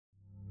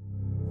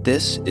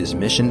This is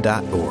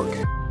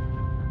Mission.org.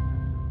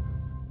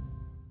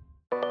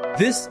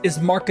 This is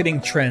Marketing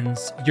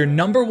Trends, your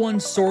number one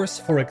source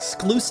for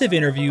exclusive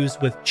interviews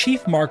with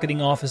chief marketing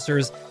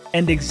officers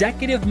and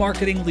executive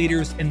marketing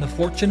leaders in the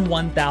Fortune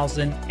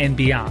 1000 and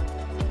beyond.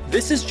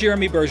 This is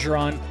Jeremy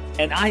Bergeron,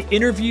 and I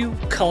interview,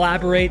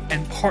 collaborate,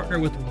 and partner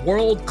with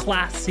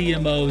world-class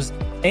CMOs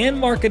and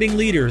marketing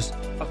leaders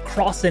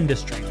across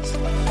industries.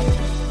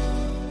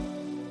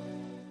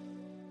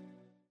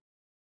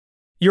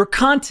 Your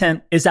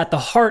content is at the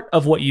heart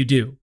of what you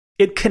do.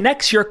 It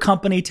connects your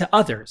company to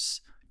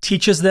others,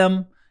 teaches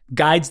them,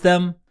 guides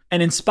them,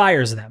 and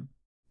inspires them.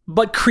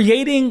 But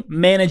creating,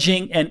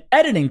 managing, and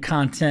editing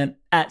content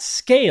at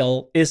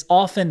scale is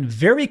often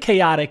very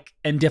chaotic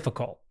and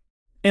difficult.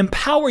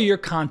 Empower your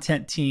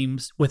content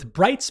teams with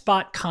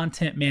Brightspot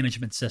Content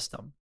Management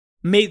System,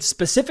 made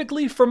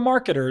specifically for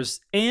marketers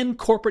and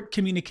corporate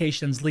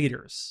communications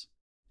leaders.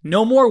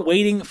 No more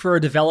waiting for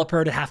a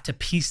developer to have to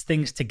piece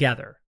things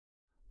together.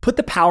 Put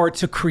the power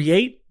to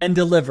create and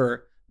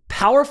deliver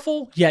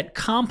powerful yet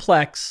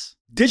complex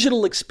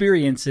digital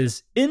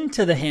experiences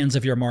into the hands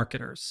of your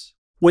marketers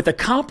with a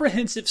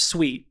comprehensive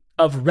suite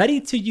of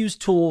ready-to-use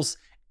tools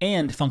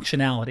and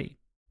functionality.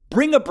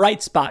 Bring a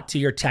bright spot to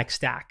your tech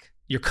stack,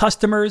 your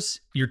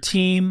customers, your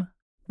team,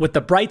 with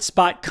the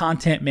Brightspot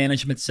Content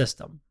Management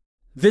System.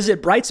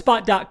 Visit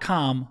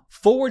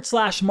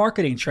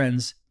brightspot.com/marketing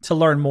trends to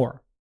learn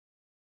more.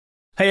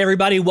 Hey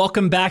everybody,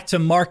 welcome back to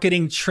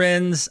Marketing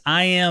Trends.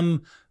 I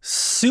am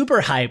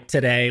super hyped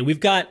today. We've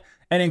got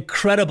an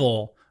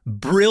incredible,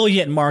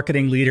 brilliant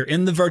marketing leader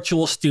in the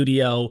virtual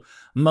studio.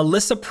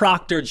 Melissa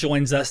Proctor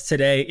joins us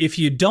today. If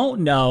you don't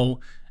know,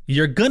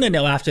 you're going to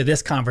know after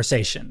this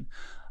conversation.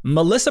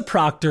 Melissa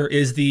Proctor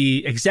is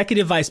the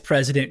Executive Vice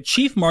President,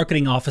 Chief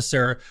Marketing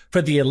Officer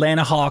for the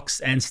Atlanta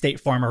Hawks and State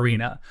Farm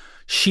Arena.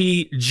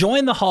 She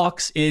joined the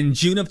Hawks in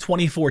June of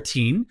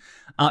 2014.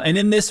 And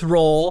in this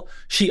role,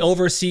 she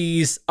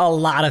oversees a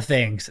lot of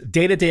things: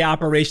 day-to-day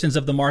operations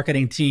of the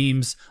marketing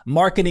teams,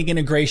 marketing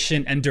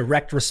integration and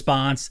direct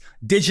response,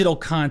 digital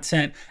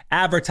content,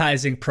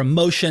 advertising,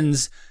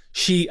 promotions.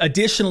 She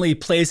additionally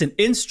plays an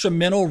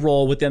instrumental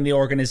role within the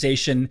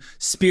organization,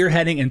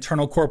 spearheading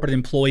internal corporate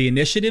employee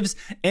initiatives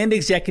and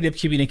executive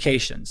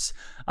communications.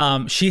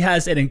 She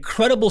has an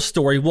incredible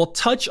story. We'll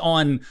touch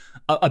on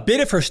a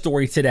bit of her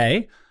story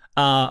today.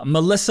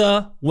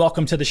 Melissa,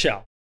 welcome to the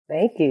show.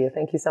 Thank you.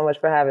 Thank you so much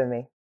for having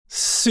me.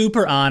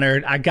 Super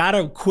honored. I got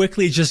to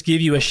quickly just give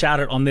you a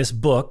shout out on this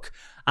book.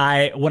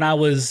 When I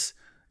was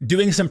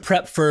doing some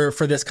prep for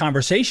this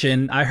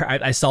conversation,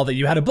 I saw that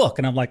you had a book,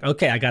 and I'm like,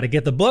 okay, I got to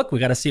get the book. We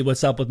got to see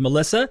what's up with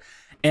Melissa.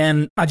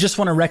 And I just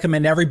want to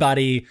recommend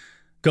everybody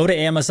go to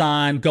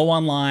Amazon, go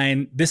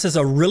online. This is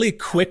a really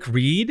quick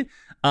read,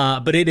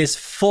 but it is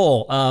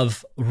full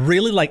of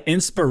really like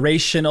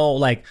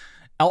inspirational,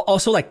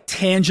 also like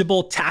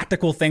tangible,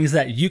 tactical things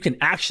that you can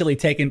actually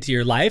take into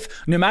your life,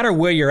 no matter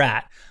where you're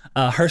at.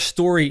 Her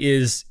story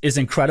is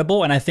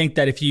incredible. And I think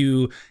that if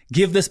you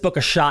give this book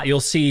a shot,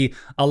 you'll see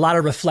a lot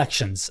of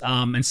reflections.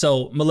 And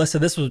so, Melissa,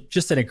 this was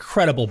just an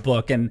incredible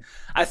book. And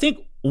I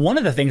think one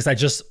of the things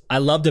I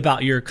loved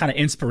about your kind of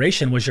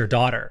inspiration was your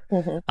daughter,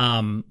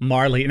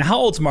 Marley. And how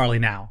old's Marley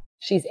now?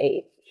 She's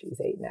 8. She's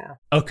 8 now.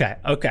 Okay.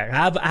 I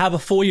have a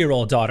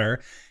 4-year-old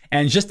daughter.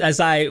 And just as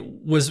I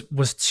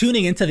was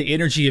tuning into the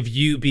energy of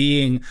you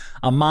being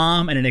a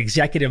mom and an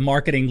executive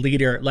marketing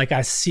leader, like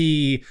I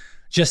see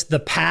just the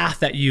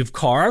path that you've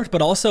carved,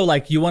 but also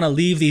like you want to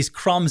leave these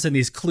crumbs and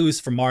these clues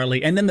for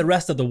Marley and then the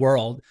rest of the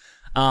world.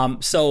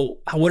 So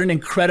what an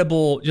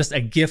incredible, just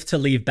a gift to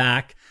leave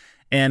back.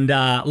 And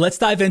let's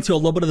dive into a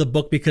little bit of the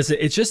book because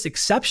it's just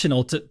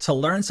exceptional to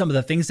learn some of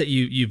the things that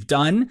you've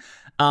done.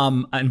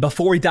 And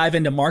before we dive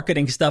into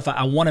marketing stuff,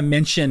 I want to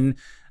mention,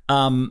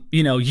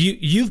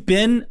 you've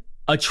been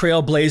a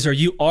trailblazer.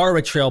 You are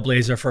a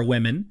trailblazer for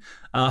women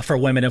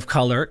of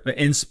color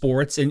in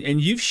sports.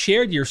 And you've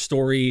shared your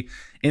story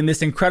in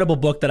this incredible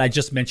book that I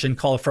just mentioned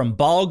called From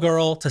Ball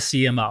Girl to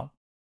CMO.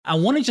 I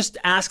want to just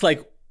ask,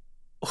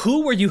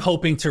 who were you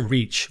hoping to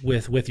reach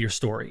with your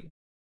story?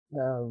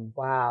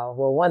 Wow.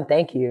 Well, one,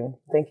 thank you.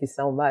 Thank you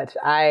so much.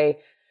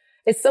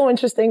 It's so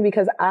interesting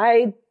because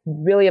I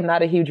really am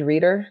not a huge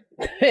reader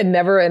and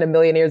never in a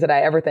million years did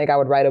I ever think I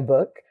would write a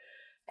book.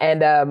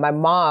 And my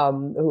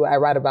mom, who I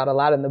write about a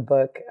lot in the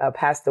book,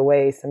 passed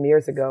away some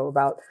years ago,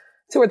 about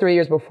 2 or 3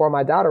 years before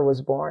my daughter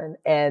was born.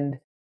 And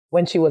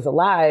when she was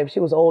alive, she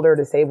was older,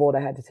 disabled.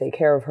 I had to take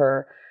care of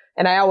her.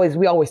 And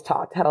we always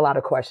talked, had a lot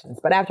of questions.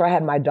 But after I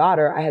had my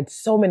daughter, I had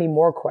so many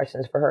more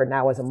questions for her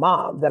now as a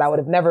mom that I would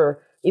have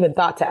never even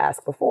thought to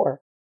ask before.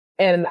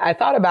 And I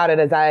thought about it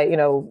as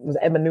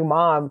I'm a new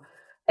mom.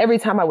 Every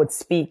time I would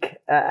speak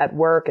at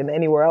work and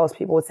anywhere else,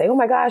 people would say, "Oh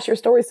my gosh, your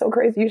story's so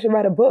crazy. You should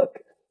write a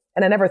book."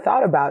 And I never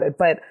thought about it.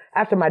 But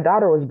after my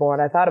daughter was born,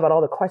 I thought about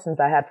all the questions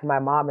I had for my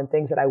mom and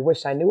things that I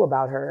wish I knew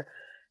about her.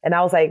 And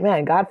I was like,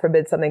 man, God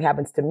forbid something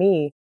happens to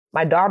me.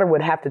 My daughter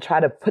would have to try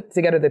to put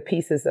together the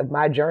pieces of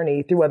my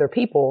journey through other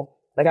people,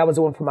 like I was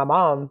doing for my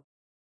mom,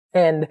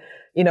 and,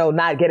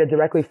 not get it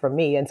directly from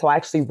me. And so I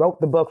actually wrote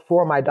the book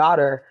for my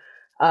daughter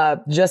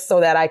just so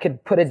that I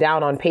could put it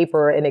down on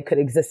paper and it could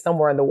exist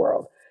somewhere in the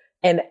world.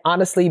 And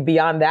honestly,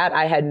 beyond that,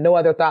 I had no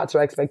other thoughts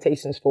or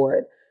expectations for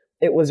it.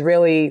 It was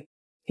really,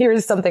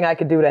 here's something I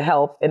could do to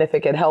help. And if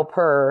it could help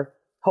her,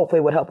 hopefully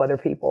it would help other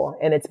people.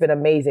 And it's been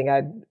amazing.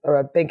 I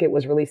think it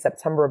was released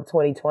September of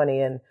 2020.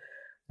 And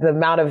the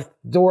amount of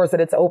doors that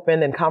it's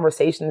opened and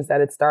conversations that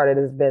it started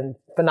has been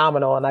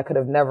phenomenal. And I could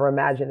have never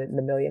imagined it in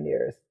a million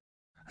years.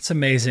 That's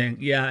amazing.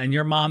 Yeah. And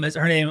your mom,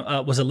 her name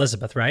was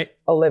Elizabeth, right?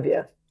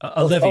 Olivia.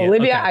 Olivia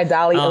okay.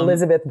 Idali,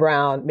 Elizabeth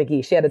Brown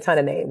McGee. She had a ton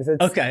of names.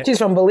 She's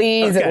from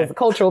Belize. Okay. It was a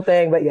cultural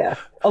thing, but yeah,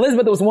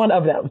 Elizabeth was one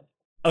of them.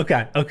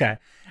 Okay.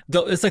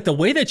 It's like the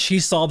way that she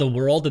saw the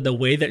world and the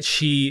way that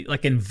she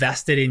like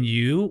invested in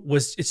you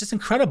it's just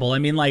incredible. I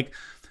mean, like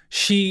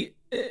she,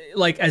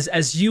 like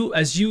as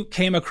you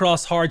came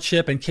across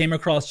hardship and came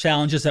across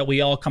challenges that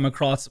we all come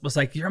across, was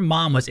like your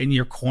mom was in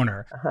your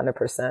corner.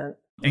 100%.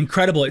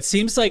 Incredible. It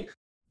seems like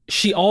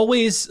she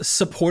always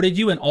supported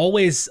you and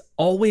always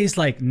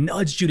like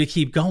nudged you to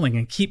keep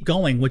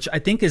going, which I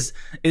think is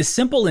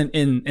simple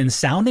in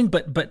sounding,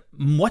 but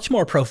much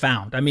more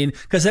profound. I mean,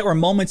 because there were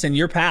moments in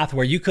your path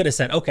where you could have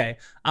said, okay,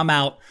 I'm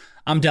out,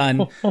 I'm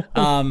done.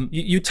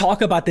 You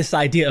talk about this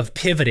idea of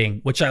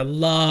pivoting, which I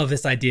love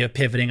this idea of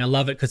pivoting. I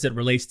love it because it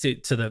relates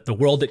to the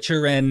world that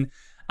you're in.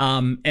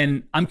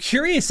 And I'm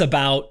curious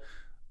about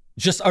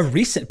just a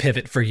recent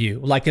pivot for you.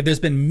 Like if there's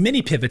been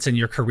many pivots in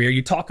your career,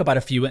 you talk about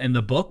a few in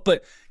the book,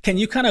 but can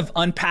you kind of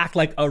unpack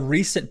like a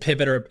recent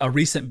pivot or a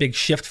recent big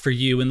shift for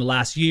you in the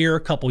last year,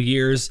 couple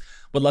years?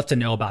 Would love to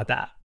know about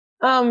that.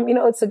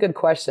 It's a good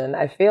question.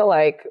 I feel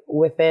like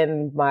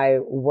within my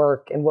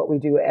work and what we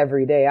do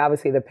every day,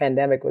 obviously the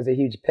pandemic was a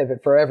huge pivot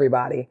for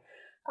everybody.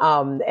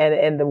 And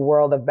in the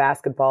world of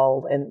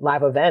basketball and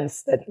live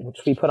events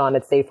which we put on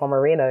at State Farm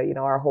Arena,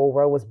 our whole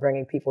world was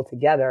bringing people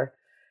together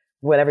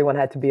when everyone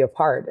had to be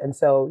apart. And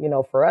so,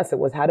 for us, it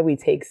was how do we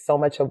take so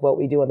much of what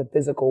we do in the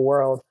physical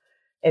world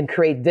and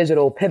create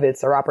digital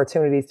pivots or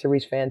opportunities to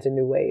reach fans in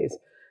new ways.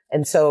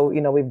 And so,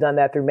 we've done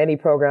that through many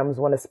programs.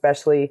 One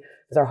especially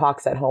is our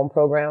Hawks at Home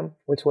program,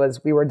 which was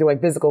we were doing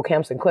physical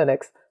camps and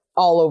clinics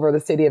all over the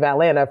city of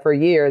Atlanta for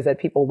years that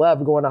people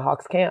loved going to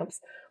Hawks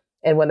camps.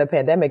 And when the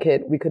pandemic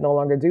hit, we could no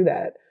longer do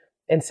that.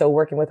 And so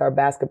working with our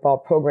basketball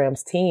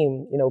programs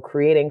team,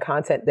 creating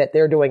content that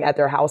they're doing at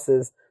their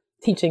houses,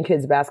 teaching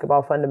kids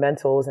basketball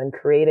fundamentals and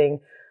creating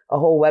a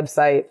whole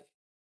website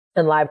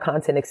and live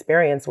content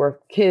experience where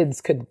kids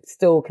could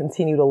still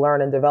continue to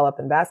learn and develop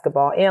in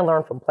basketball and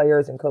learn from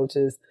players and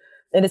coaches.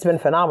 And it's been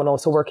phenomenal.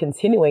 So we're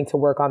continuing to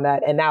work on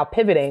that and now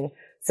pivoting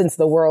since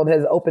the world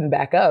has opened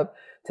back up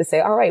to say,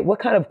 all right, what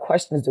kind of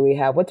questions do we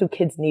have? What do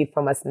kids need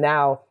from us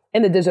now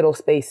in the digital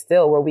space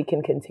still where we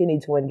can continue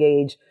to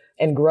engage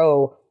and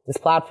grow this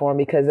platform?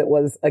 Because it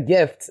was a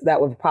gift that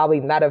would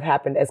probably not have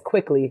happened as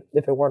quickly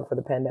if it weren't for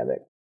the pandemic.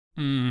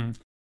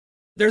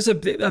 There's a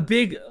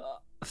big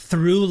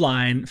through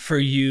line for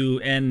you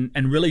and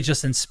really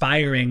just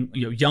inspiring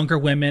younger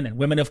women and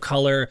women of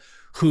color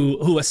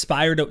who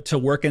aspire to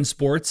work in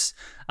sports.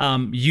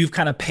 You've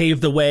kind of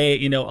paved the way.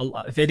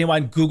 If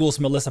anyone Googles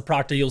Melissa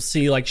Proctor, you'll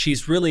see like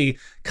she's really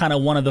kind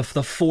of one of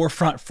the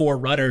forefront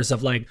forerunners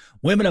of like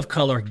women of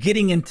color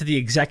getting into the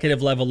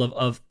executive level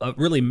of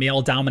really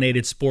male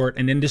dominated sport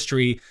and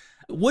industry.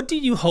 What do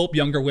you hope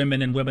younger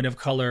women and women of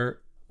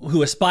color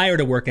who aspire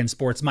to work in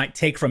sports might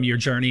take from your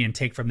journey and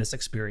take from this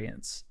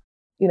experience?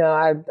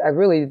 I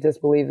really just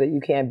believe that you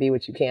can't be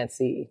what you can't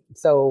see.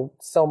 So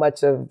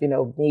much of,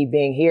 me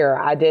being here,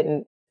 I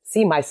didn't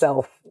see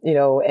myself,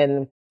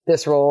 in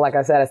this role. Like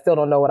I said, I still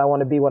don't know what I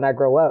want to be when I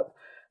grow up.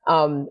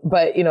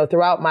 But,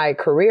 throughout my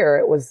career,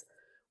 it was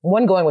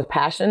one going with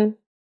passion.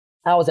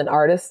 I was an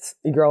artist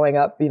growing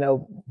up,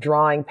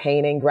 drawing,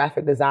 painting,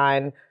 graphic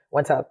design,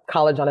 went to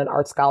college on an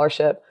art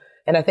scholarship.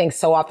 And I think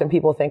so often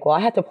people think, well,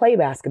 I had to play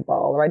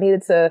basketball or I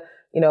needed to,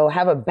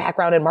 have a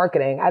background in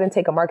marketing. I didn't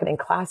take a marketing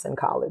class in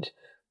college.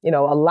 A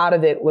lot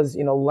of it was,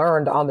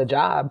 learned on the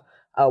job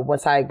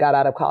once I got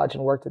out of college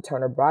and worked at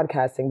Turner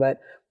Broadcasting. But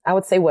I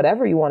would say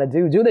whatever you want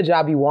to do the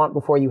job you want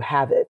before you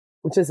have it,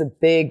 which is a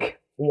big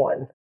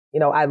one.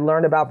 I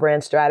learned about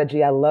brand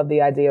strategy. I love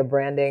the idea of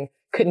branding.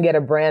 Couldn't get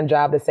a brand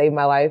job to save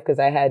my life because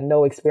I had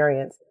no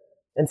experience.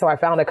 And so I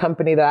found a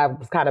company that I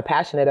was kind of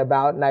passionate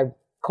about and I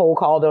cold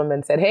called them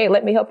and said, hey,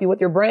 let me help you with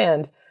your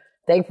brand.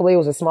 Thankfully, it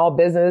was a small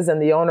business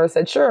and the owner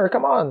said, sure,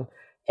 come on.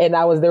 And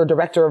I was their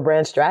director of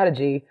brand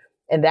strategy.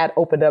 And that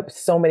opened up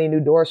so many new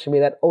doors for me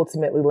that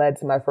ultimately led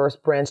to my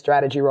first brand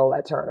strategy role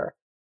at Turner.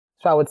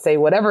 So I would say,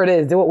 whatever it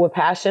is, do it with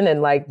passion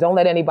and don't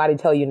let anybody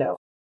tell you no.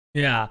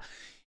 Yeah.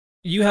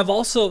 You have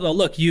also,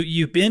 look,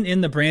 you've been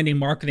in the branding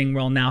marketing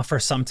world now for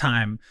some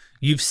time.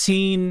 You've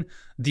seen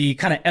the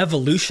kind of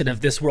evolution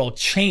of this world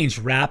change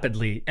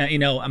rapidly.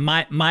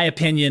 My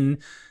opinion,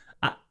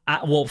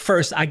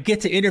 first, I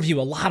get to interview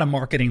a lot of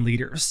marketing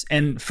leaders.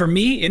 And for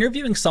me,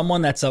 interviewing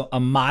someone that's a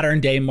modern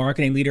day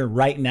marketing leader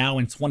right now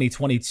in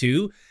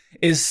 2022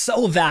 is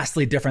so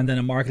vastly different than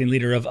a marketing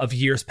leader of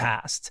years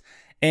past.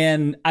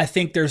 And I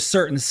think there's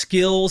certain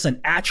skills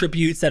and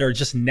attributes that are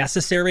just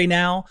necessary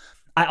now.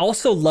 I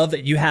also love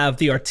that you have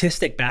the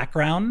artistic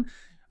background,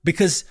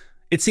 because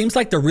it seems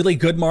like the really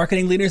good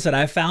marketing leaders that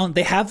I've found,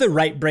 they have the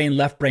right brain,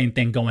 left brain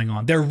thing going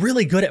on. They're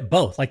really good at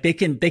both. Like they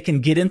can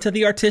get into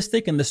the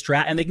artistic and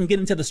and they can get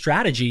into the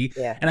strategy.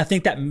 Yeah. And I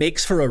think that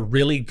makes for a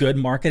really good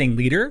marketing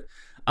leader.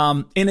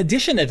 In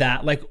addition to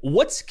that, like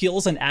what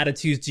skills and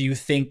attitudes do you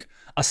think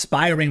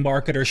aspiring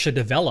marketers should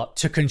develop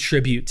to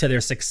contribute to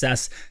their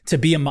success to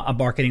be a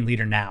marketing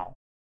leader now?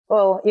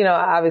 Well,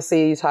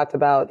 obviously you talked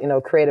about,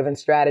 creative and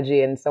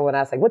strategy, and someone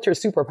asked like, what's your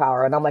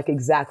superpower? And I'm like,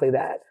 exactly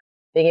that.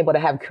 Being able to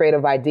have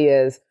creative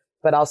ideas,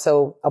 but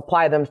also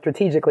apply them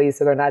strategically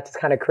so they're not just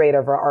kind of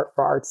creative or art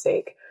for art's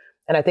sake.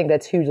 And I think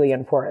that's hugely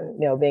important,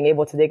 being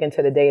able to dig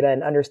into the data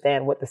and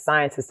understand what the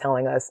science is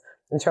telling us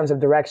in terms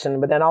of direction,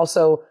 but then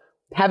also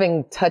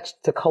having touch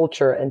to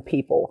culture and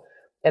people.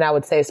 And I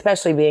would say,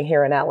 especially being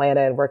here in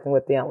Atlanta and working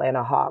with the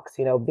Atlanta Hawks,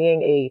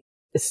 being a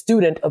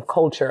student of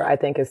culture, I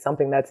think is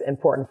something that's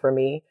important for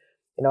me.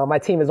 My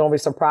team is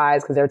always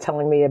surprised because they're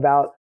telling me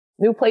about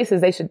new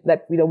places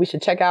we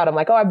should check out. I'm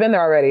like, oh, I've been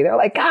there already. They're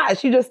like,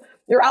 gosh,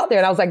 you're out there.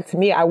 And I was like, to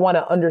me, I want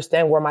to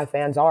understand where my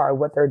fans are,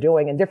 what they're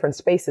doing in different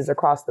spaces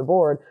across the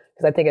board,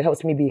 because I think it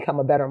helps me become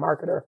a better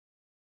marketer.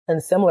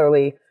 And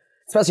similarly,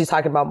 especially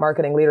talking about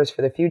marketing leaders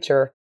for the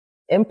future,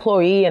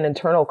 employee and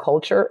internal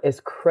culture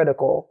is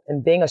critical.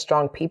 And being a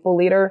strong people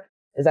leader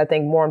is, I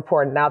think, more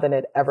important now than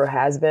it ever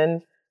has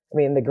been. I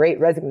mean, the great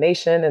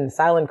resignation and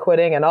silent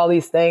quitting and all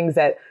these things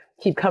that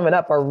keep coming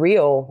up are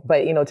real, but,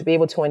 to be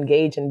able to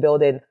engage and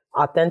build an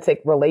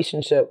authentic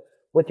relationship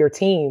with your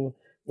team,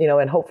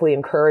 and hopefully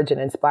encourage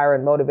and inspire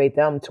and motivate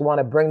them to want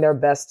to bring their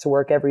best to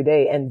work every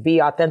day and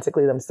be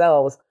authentically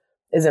themselves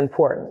is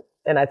important.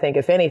 And I think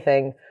if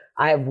anything,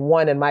 I have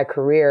won in my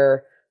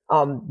career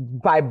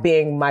by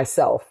being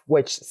myself,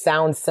 which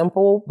sounds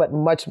simple, but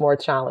much more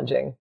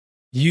challenging.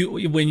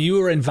 When you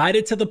were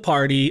invited to the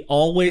party,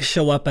 always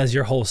show up as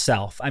your whole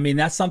self. I mean,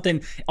 that's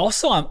something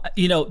also,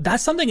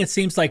 that's something it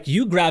seems like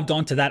you grabbed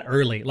onto that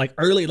early,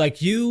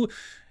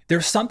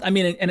 there's something,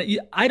 and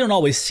I don't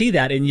always see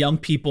that in young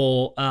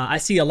people. I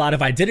see a lot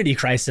of identity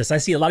crisis. I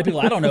see a lot of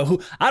people, I don't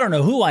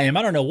know who I am.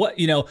 I don't know what,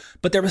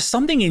 but there was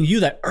something in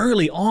you that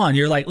early on,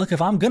 you're like, look,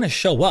 if I'm going to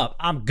show up,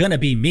 I'm going to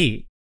be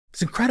me.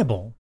 It's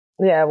incredible.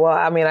 Yeah. Well,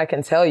 I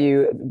can tell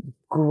you,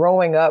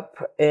 growing up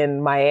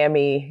in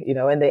Miami,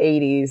 in the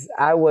 80s,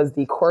 I was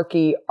the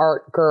quirky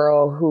art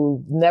girl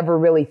who never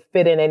really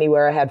fit in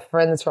anywhere. I had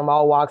friends from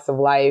all walks of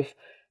life,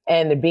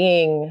 and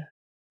being,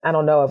 I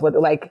don't know,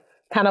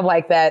 kind of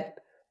like that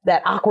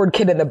awkward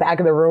kid in the back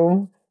of the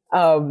room,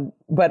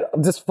 but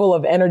just full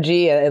of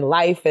energy and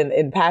life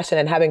and passion,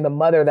 and having the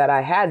mother that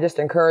I had just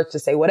encouraged to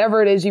say,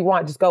 whatever it is you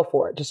want, just go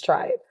for it. Just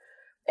try it.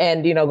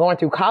 And, going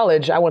through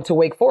college, I went to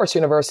Wake Forest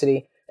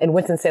University in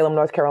Winston-Salem,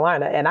 North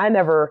Carolina, and I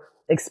never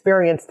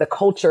experienced the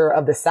culture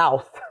of the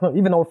South,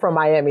 even though from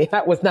Miami,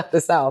 that was not the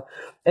South,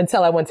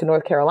 until I went to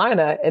North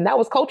Carolina, and that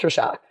was culture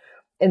shock.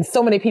 And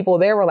so many people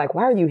there were like,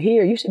 why are you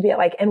here? You should be at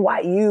like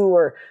NYU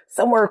or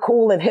somewhere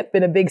cool and hip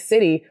in a big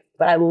city.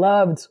 But I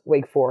loved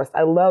Wake Forest.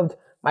 I loved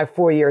my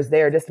 4 years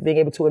there, just being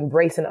able to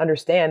embrace and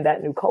understand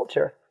that new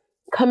culture.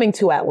 Coming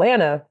to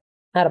Atlanta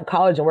out of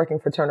college and working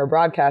for Turner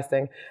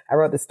Broadcasting, I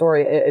wrote the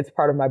story. It's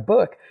part of my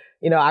book.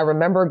 I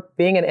remember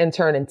being an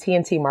intern in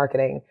TNT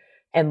marketing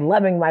and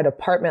loving my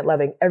department,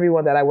 loving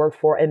everyone that I worked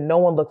for, and no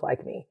one looked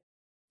like me.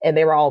 And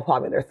they were all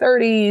probably in their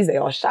 30s. They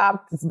all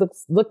shopped,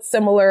 looked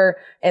similar,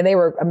 and they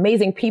were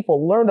amazing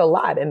people, learned a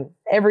lot. And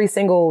every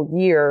single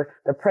year,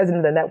 the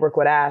president of the network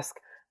would ask,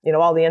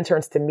 all the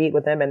interns to meet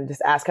with them and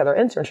just ask how their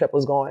internship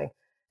was going.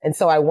 And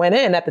so I went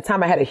in. At the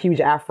time, I had a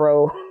huge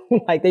afro,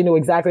 like they knew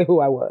exactly who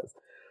I was.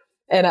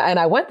 And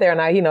I went there,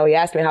 and he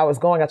asked me how it was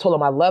going. I told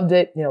him I loved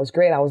it. It was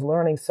great. I was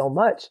learning so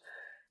much.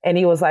 And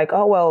he was like,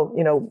 oh, well,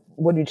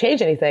 would you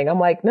change anything? I'm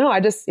like, no,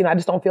 I just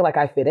don't feel like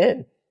I fit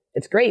in.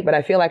 It's great, but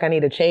I feel like I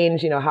need to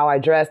change, how I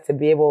dress to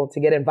be able to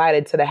get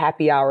invited to the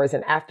happy hours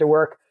and after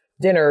work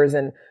dinners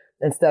and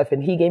stuff.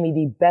 And he gave me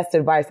the best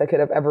advice I could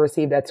have ever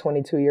received at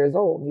 22 years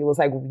old. He was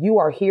like, you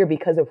are here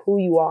because of who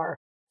you are,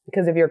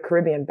 because of your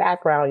Caribbean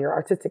background, your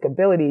artistic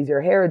abilities,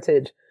 your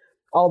heritage,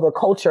 all the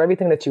culture,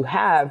 everything that you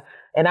have.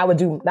 And I would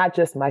do not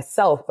just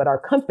myself, but our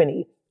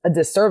company a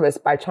disservice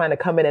by trying to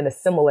come in and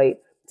assimilate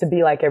to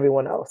be like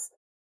everyone else.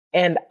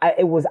 And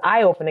it was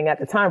eye-opening at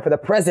the time for the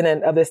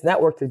president of this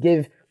network to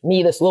give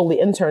me, this lowly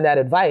intern, that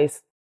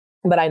advice.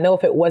 But I know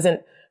if it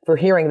wasn't for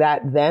hearing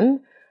that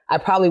then, I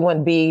probably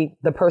wouldn't be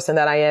the person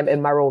that I am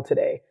in my role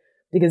today.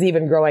 Because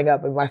even growing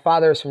up, and my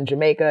father is from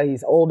Jamaica,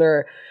 he's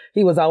older.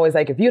 He was always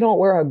like, if you don't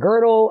wear a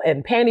girdle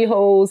and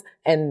pantyhose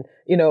and,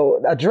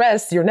 a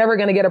dress, you're never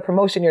going to get a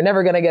promotion. You're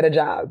never going to get a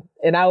job.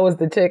 And I was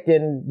the chick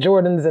in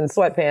Jordans and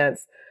sweatpants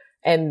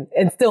and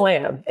still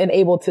am, and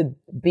able to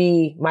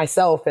be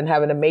myself and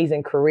have an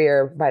amazing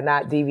career by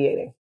not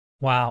deviating.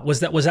 Wow. Was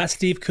that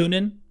Steve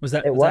Koonin? Was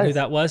that who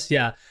that was?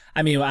 Yeah.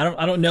 I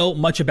don't know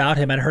much about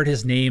him. I'd heard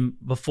his name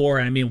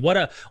before. What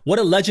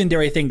a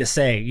legendary thing to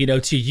say,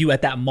 to you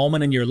at that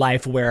moment in your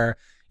life where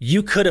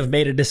you could have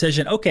made a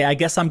decision. Okay, I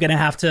guess I'm going to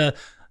have to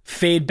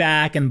fade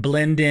back and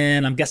blend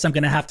in. I guess I'm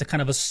going to have to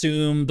kind of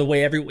assume the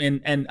way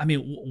everyone, and I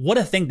mean, what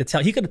a thing to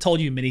tell. He could have told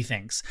you many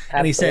things. Absolutely.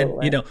 And he said,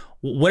 you know,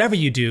 whatever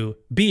you do,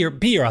 be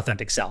your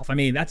authentic self. I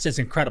mean, that's just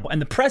incredible.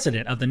 And the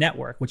president of the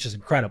network, which is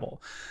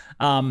incredible.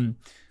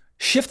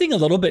 Shifting a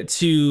little bit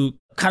to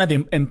kind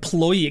of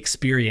employee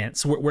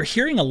experience. We're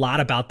hearing a lot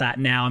about that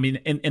now. I mean,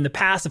 in the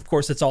past, of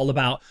course, it's all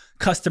about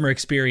customer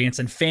experience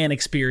and fan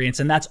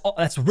experience, and that's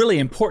really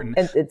important.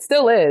 And it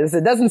still is.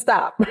 It doesn't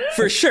stop.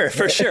 For sure.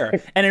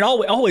 And it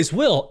always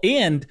will.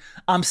 And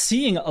I'm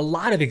seeing a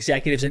lot of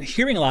executives and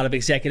hearing a lot of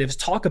executives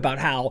talk about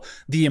how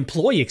the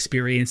employee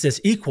experience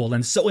is equal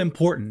and so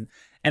important.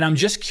 And I'm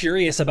just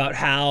curious about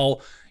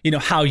how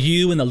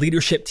you and the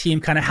leadership team,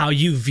 kind of how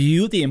you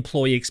view the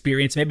employee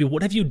experience. Maybe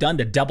what have you done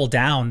to double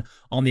down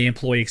on the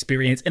employee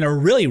experience in a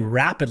really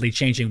rapidly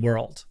changing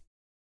world?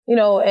 You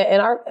know,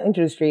 in our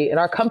industry, in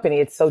our company,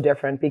 it's so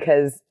different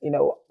because, you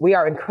know, we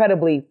are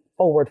incredibly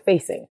forward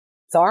facing.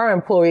 So our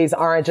employees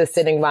aren't just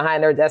sitting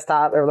behind their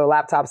desktop or their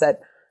laptops at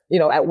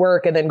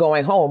work and then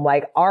going home.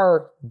 Like,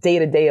 our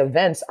day-to-day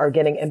events are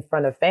getting in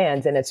front of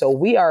fans. And so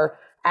we are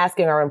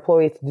asking our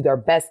employees to do their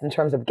best in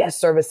terms of guest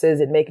services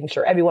and making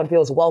sure everyone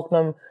feels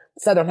welcome,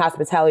 Southern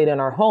hospitality in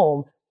our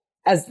home.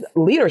 As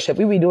leadership,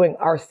 we'd be doing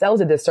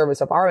ourselves a disservice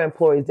if our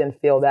employees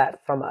didn't feel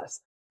that from us.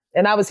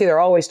 And obviously there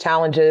are always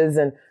challenges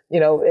and, you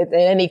know, in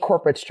any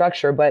corporate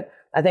structure. But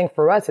I think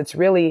for us, it's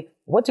really,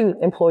 what do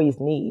employees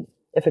need?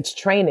 If it's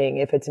training,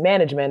 if it's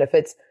management, if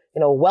it's, you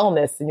know,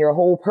 wellness and your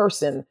whole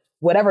person,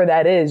 whatever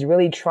that is,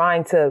 really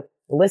trying to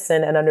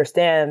listen and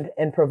understand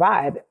and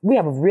provide. We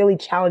have really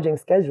challenging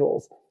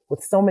schedules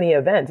with so many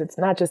events. It's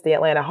not just the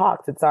Atlanta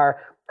Hawks. It's our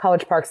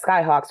College Park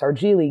Skyhawks, our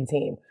G League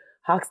team,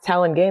 Hawks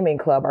Talent Gaming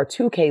Club, our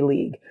 2K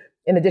League,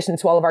 in addition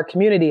to all of our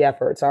community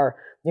efforts, our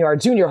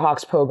Junior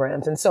Hawks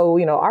programs. And so,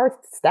 you know, our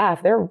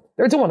staff, they're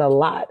doing a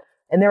lot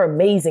and they're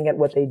amazing at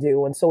what they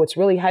do. And so it's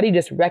really, how do you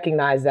just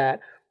recognize that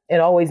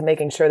and always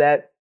making sure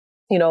that,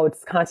 you know,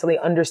 it's constantly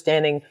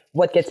understanding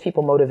what gets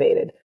people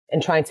motivated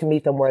and trying to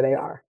meet them where they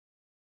are.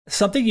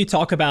 Something you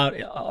talk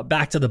about,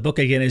 back to the book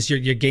again, is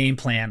your game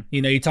plan.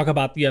 You know, you talk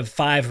about, you have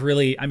 5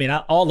 really, I mean,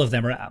 all of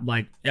them are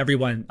like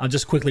everyone. I'll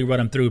just quickly run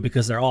them through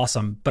because they're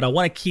awesome. But I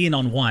want to key in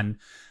on one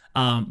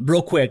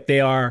real quick. They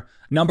are,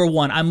 number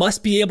 1, I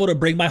must be able to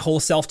bring my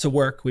whole self to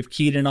work. We've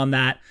keyed in on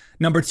that.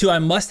 Number 2, I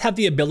must have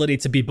the ability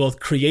to be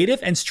both creative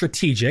and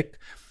strategic.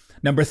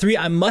 Number 3,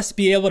 I must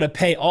be able to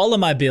pay all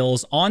of my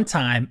bills on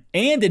time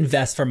and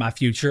invest for my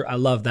future. I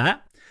love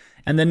that.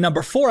 And then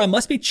number 4, I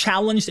must be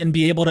challenged and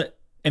be able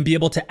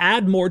to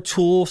add more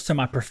tools to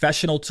my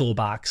professional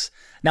toolbox.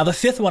 Now, the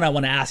 5th one I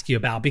want to ask you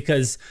about,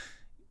 because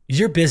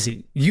you're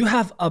busy. You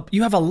have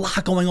a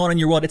lot going on in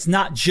your world. It's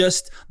not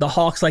just the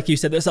Hawks, like you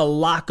said. There's a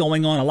lot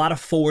going on, a lot of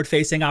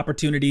forward-facing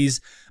opportunities.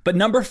 But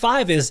number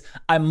 5 is,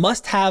 I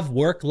must have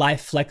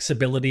work-life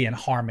flexibility and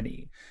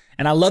harmony.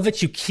 And I love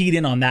that you keyed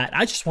in on that.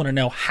 I just want to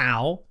know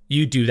how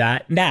you do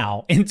that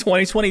now in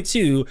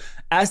 2022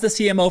 as the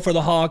CMO for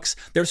the Hawks.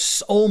 There's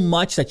so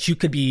much that you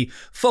could be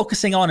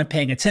focusing on and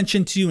paying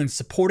attention to and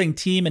supporting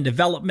team and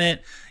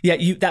development.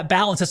 Yet that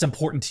balance is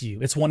important to you.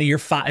 It's one of your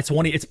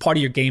it's part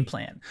of your game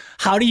plan.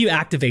 How do you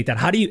activate that?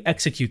 How do you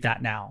execute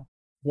that now?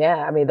 Yeah,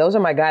 I mean, those are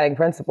my guiding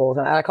principles,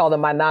 and I call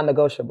them my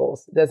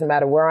non-negotiables. It doesn't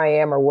matter where I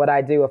am or what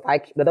I do. If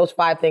those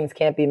 5 things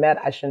can't be met,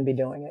 I shouldn't be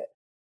doing it.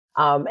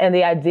 And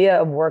the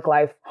idea of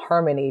work-life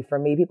harmony, for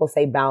me, people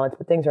say balance,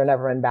 but things are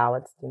never in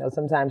balance. You know,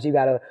 sometimes you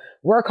got to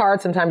work hard,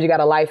 sometimes you got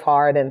to life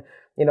hard, and,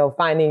 you know,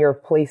 finding your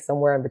place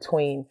somewhere in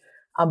between.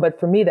 But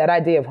for me, that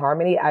idea of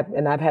harmony,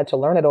 I've had to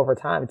learn it over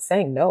time. It's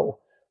saying no.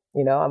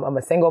 You know, I'm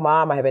a single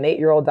mom. I have an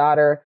 8-year-old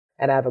daughter,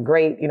 and I have a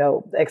great, you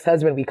know,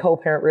 ex-husband. We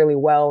co-parent really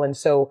well. And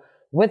so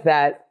with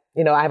that,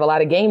 you know, I have a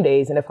lot of game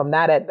days. And if I'm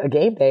not at a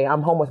game day,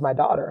 I'm home with my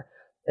daughter.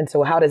 And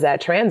so how does that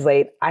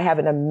translate? I have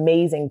an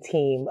amazing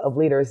team of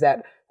leaders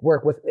that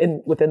work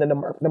within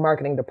the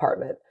marketing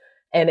department,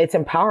 and it's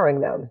empowering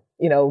them.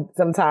 You know,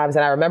 sometimes,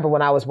 and I remember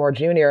when I was more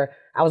junior,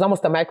 I was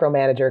almost a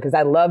micromanager because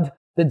I loved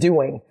the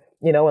doing,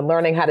 you know, and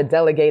learning how to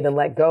delegate and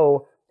let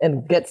go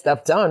and get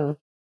stuff done.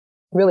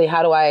 Really,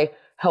 how do I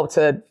help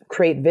to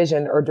create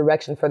vision or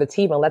direction for the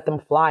team and let them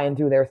fly and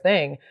do their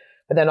thing?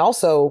 But then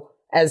also,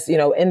 as you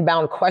know,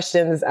 inbound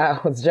questions, I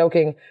was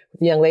joking with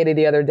the young lady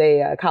the other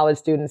day, a college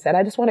student said,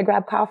 I just want to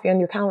grab coffee on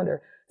your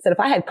calendar. I said, if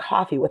I had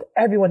coffee with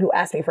everyone who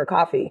asked me for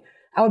coffee,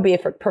 I would be a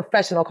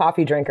professional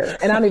coffee drinker,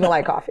 and I don't even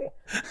like coffee.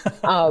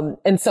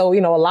 And so,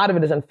 you know, a lot of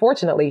it is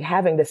unfortunately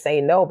having to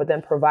say no, but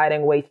then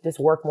providing ways to just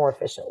work more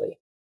efficiently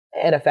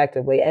and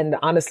effectively. And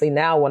honestly,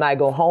 now when I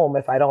go home,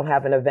 if I don't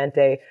have an event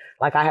day,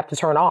 like, I have to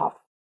turn off,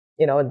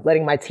 you know, and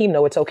letting my team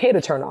know it's okay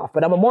to turn off.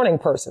 But I'm a morning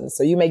person,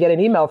 so you may get an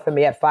email from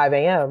me at 5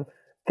 a.m.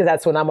 because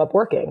that's when I'm up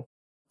working.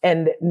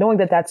 And knowing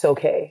that that's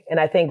okay. And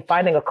I think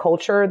finding a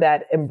culture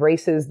that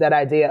embraces that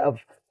idea of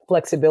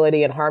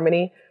flexibility and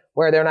harmony,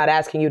 where they're not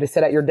asking you to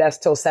sit at your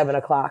desk till 7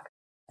 o'clock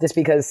just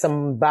because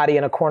somebody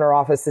in a corner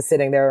office is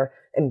sitting there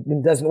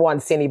and doesn't want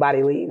to see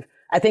anybody leave.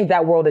 I think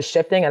that world is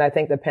shifting, and I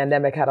think the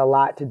pandemic had a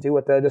lot to do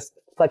with the just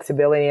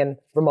flexibility and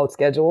remote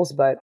schedules.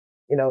 But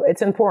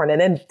it's important.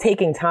 And then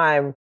taking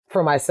time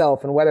for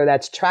myself, and whether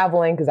that's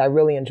traveling, because I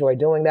really enjoy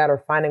doing that,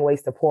 or finding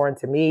ways to pour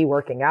into me,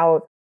 working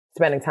out,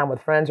 spending time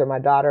with friends or my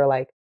daughter,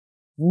 like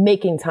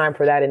making time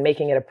for that and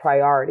making it a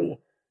priority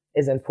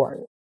is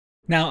important.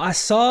 Now, I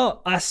saw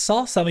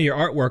some of your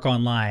artwork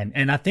online,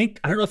 and I think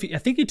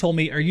you told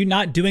me, are you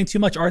not doing too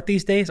much art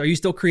these days? Are you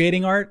still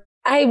creating art?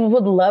 I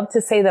would love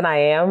to say that I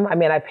am. I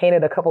mean, I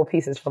painted a couple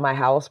pieces for my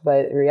house,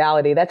 but in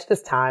reality, that's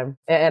just time.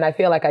 And I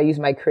feel like I use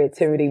my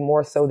creativity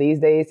more so these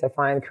days to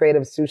find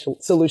creative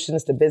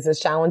solutions to business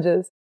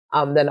challenges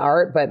than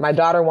art. But my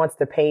daughter wants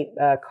to paint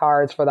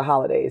cards for the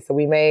holidays. So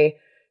we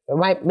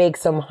might make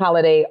some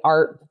holiday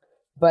art.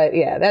 But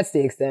yeah, that's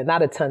the extent.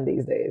 Not a ton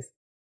these days.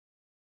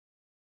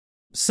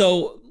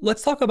 So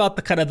let's talk about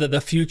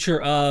the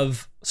future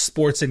of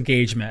sports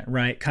engagement,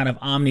 right? Kind of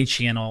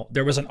omni-channel.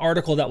 There was an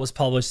article that was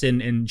published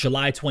in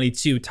July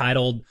 22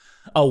 titled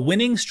 "A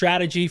Winning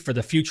Strategy for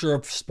the Future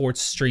of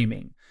Sports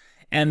Streaming."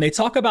 And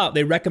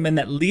they recommend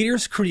that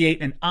leaders create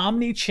an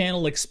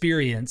omni-channel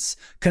experience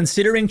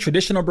considering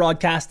traditional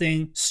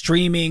broadcasting,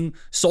 streaming,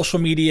 social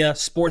media,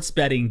 sports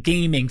betting,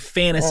 gaming,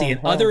 fantasy, and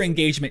other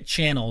engagement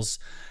channels.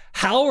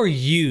 How are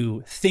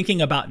you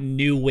thinking about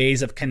new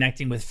ways of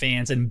connecting with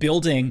fans and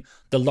building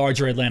the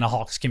larger Atlanta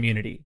Hawks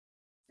community?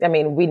 I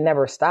mean, we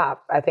never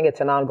stop. I think it's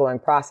an ongoing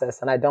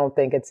process. And I don't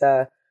think it's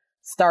a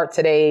start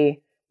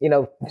today,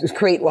 just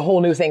create a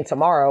whole new thing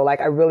tomorrow. Like,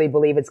 I really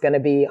believe it's going to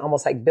be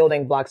almost like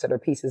building blocks that are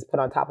pieces put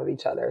on top of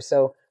each other.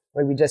 So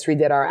we just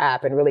redid our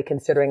app and really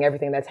considering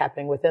everything that's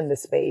happening within the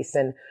space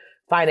and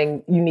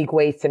finding unique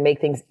ways to make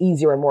things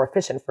easier and more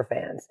efficient for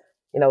fans.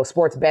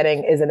 Sports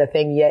betting isn't a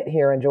thing yet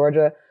here in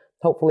Georgia.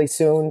 Hopefully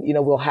soon,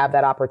 we'll have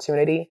that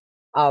opportunity.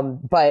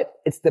 But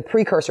it's the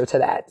precursor to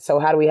that. So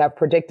how do we have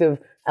predictive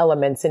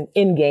elements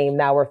in-game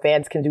now where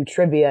fans can do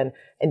trivia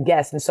and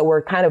guess? And so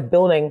we're kind of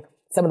building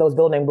some of those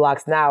building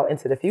blocks now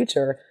into the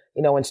future,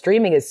 and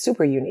streaming is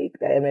super unique.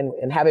 I mean,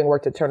 and having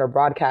worked at Turner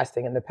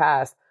Broadcasting in the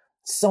past,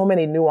 so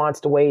many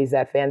nuanced ways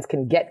that fans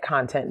can get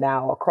content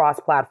now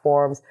across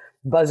platforms.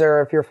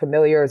 Buzzer, if you're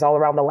familiar, is all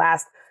around the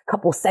last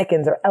couple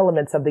seconds or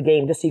elements of the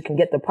game, just so you can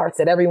get the parts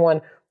that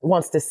everyone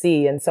wants to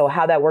see. And so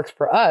how that works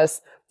for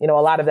us, a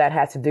lot of that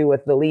has to do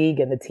with the league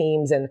and the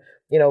teams and,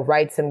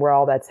 rights and where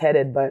all that's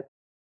headed. But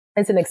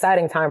it's an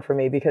exciting time for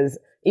me because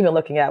even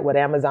looking at what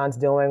Amazon's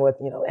doing with,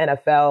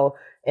 NFL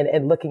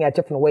and looking at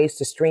different ways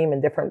to stream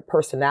and different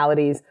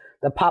personalities,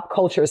 the pop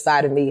culture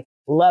side of me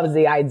loves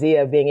the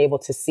idea of being able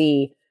to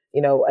see,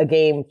 a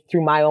game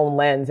through my own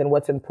lens and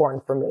what's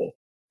important for me.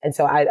 And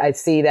so I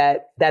see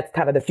that that's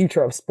kind of the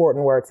future of sport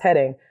and where it's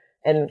heading.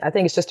 And I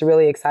think it's just a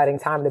really exciting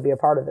time to be a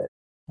part of it.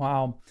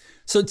 Wow.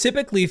 So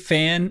typically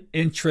fan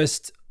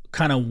interest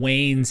kind of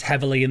wanes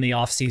heavily in the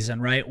off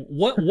season, right?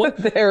 What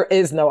There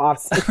is no off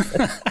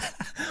season.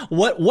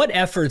 What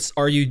efforts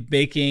are you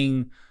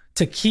making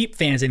to keep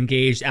fans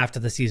engaged after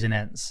the season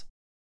ends?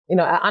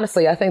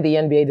 Honestly, I think the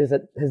NBA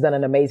has done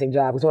an amazing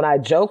job because when I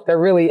joke, there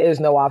really is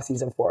no off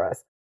season for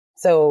us.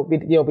 So,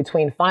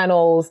 between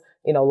finals,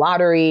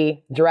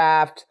 lottery,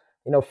 draft,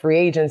 free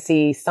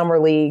agency, summer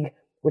league,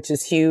 which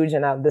is huge.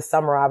 And this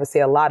summer,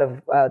 obviously, a lot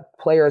of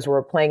players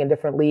were playing in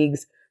different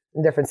leagues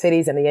in different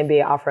cities and the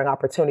NBA offering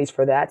opportunities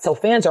for that. So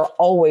fans are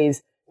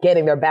always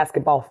getting their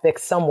basketball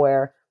fix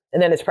somewhere.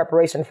 And then it's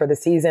preparation for the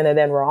season. And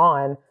then we're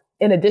on,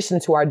 in addition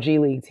to our G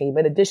League team,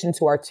 in addition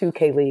to our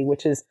 2K League,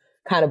 which is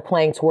kind of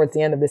playing towards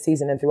the end of the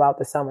season and throughout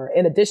the summer,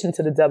 in addition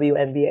to the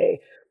WNBA.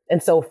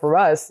 And so for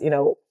us,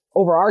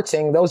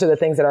 overarching, those are the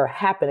things that are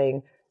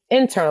happening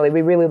internally.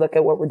 We really look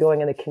at what we're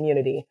doing in the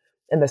community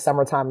in the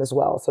summertime as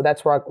well. So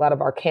that's where a lot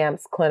of our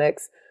camps,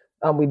 clinics,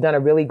 we've done a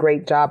really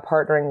great job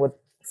partnering with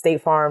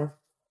State Farm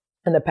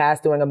in the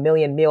past, doing a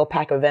 1,000,000 meal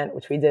pack event,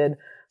 which we did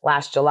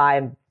last July,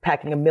 and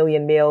packing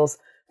 1,000,000 meals,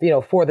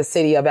 for the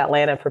city of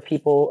Atlanta for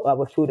people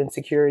with food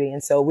insecurity.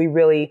 And so we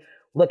really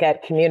look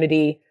at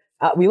community.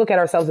 We look at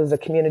ourselves as a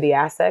community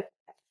asset,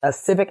 a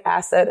civic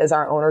asset, as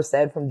our owner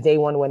said from day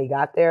one when he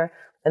got there.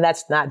 And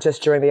that's not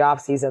just during the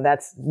off season,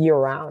 that's year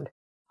round.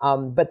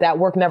 But that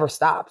work never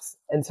stops.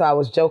 And so I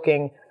was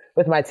joking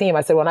with my team.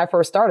 I said, when I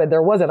first started,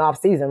 there was an off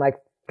season. Like,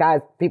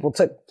 guys, people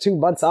took 2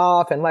 months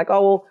off and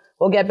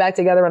we'll get back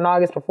together in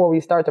August before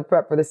we start to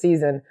prep for the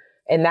season.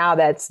 And now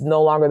that's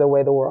no longer the way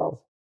of the world.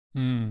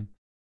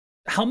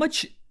 How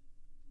much,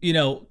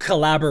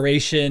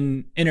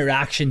 collaboration,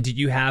 interaction do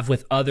you have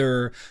with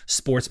other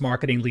sports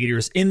marketing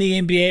leaders in the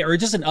NBA or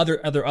just in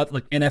other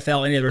like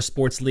NFL, any other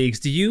sports leagues?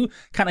 Do you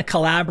kind of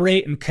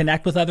collaborate and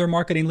connect with other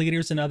marketing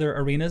leaders in other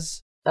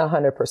arenas?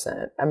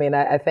 100%. I mean,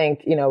 I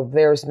think,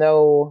 there's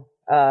no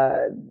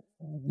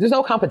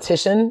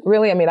competition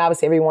really. I mean,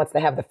 obviously everyone wants to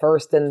have the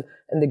first and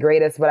the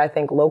greatest, but I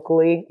think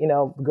locally,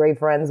 great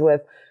friends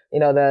with,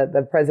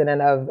 the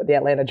president of the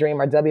Atlanta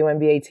Dream, our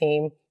WNBA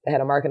team, the head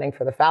of marketing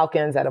for the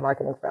Falcons, the head of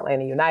marketing for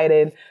Atlanta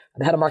United,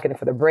 the head of marketing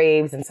for the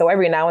Braves. And so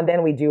every now and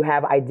then we do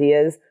have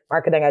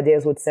marketing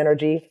ideas with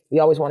synergy. We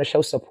always want to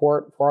show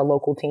support for our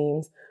local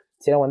teams.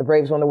 So, when the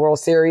Braves won the World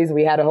Series,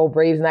 we had a whole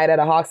Braves night at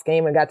a Hawks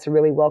game and got to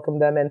really welcome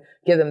them and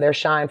give them their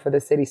shine for the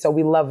city. So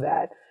we love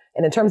that.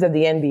 And in terms of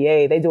the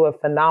NBA, they do a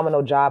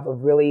phenomenal job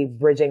of really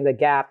bridging the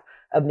gap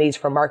of needs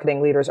for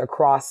marketing leaders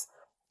across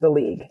the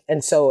league.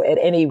 And so at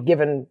any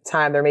given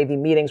time, there may be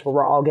meetings where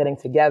we're all getting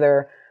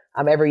together.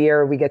 Every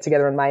year we get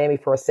together in Miami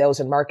for a sales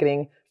and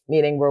marketing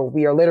meeting where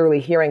we are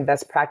literally hearing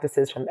best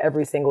practices from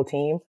every single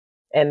team.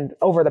 And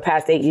over the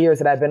past 8 years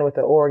that I've been with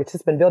the org, it's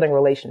just been building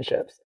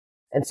relationships.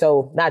 And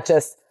so not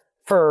just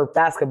for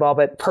basketball,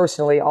 but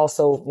personally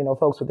also,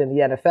 folks within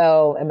the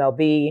NFL,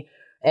 MLB,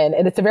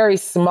 and it's a very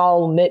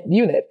small knit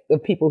unit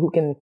of people who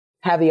can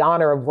have the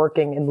honor of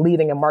working and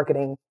leading a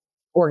marketing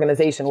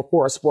organization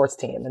for a sports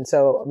team. And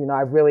so,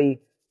 I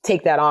really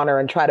take that honor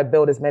and try to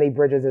build as many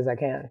bridges as I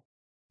can.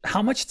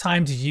 How much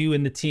time do you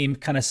and the team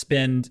kind of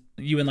spend,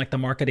 you and like the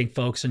marketing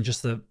folks and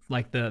just the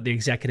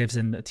executives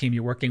and the team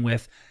you're working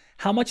with,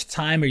 how much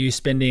time are you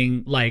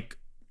spending like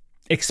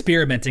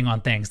experimenting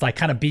on things, like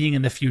kind of being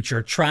in the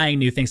future, trying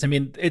new things? I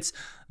mean,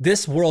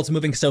 this world's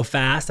moving so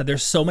fast that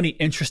there's so many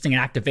interesting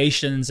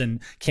activations and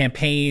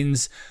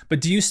campaigns,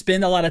 but do you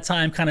spend a lot of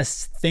time kind of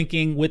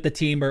thinking with the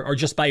team or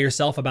just by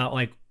yourself about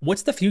like,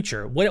 what's the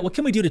future? What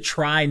can we do to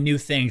try new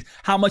things?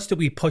 How much do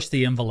we push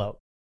the envelope?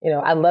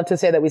 I'd love to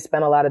say that we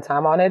spend a lot of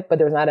time on it, but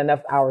there's not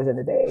enough hours in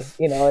the day,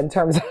 in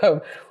terms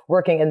of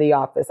working in the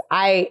office.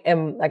 I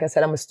am, like I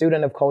said, I'm a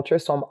student of culture.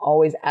 So I'm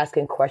always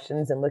asking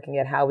questions and looking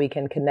at how we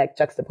can connect,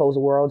 juxtapose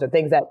worlds or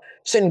things that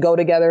shouldn't go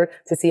together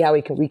to see how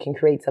we can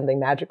create something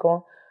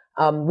magical.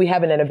 We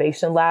have an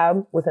innovation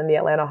lab within the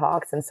Atlanta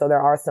Hawks. And so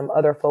there are some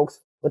other folks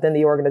within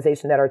the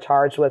organization that are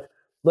charged with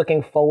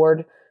looking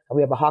forward.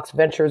 We have a Hawks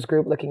Ventures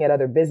group looking at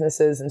other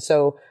businesses. And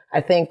so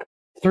I think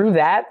through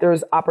that,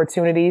 there's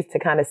opportunities to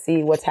kind of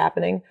see what's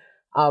happening.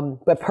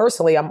 But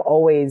personally, I'm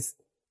always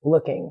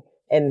looking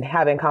and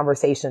having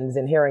conversations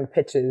and hearing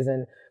pitches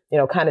and,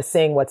 kind of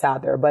seeing what's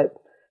out there. But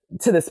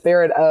to the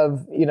spirit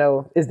of,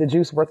 is the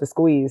juice worth the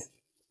squeeze?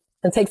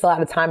 It takes a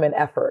lot of time and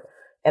effort.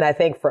 And I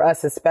think for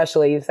us,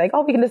 especially, it's like,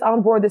 we can just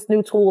onboard this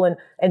new tool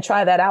and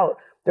try that out.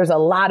 There's a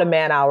lot of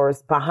man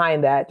hours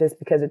behind that just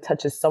because it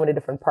touches so many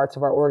different parts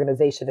of our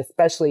organization,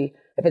 especially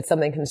if it's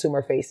something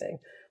consumer facing.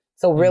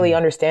 So really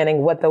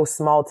understanding what those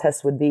small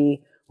tests would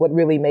be, what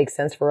really makes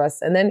sense for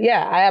us. And then,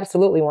 I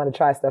absolutely want to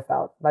try stuff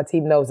out. My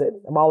team knows it.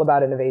 I'm all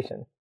about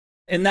innovation.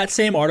 In that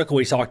same article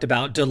we talked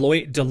about,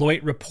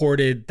 Deloitte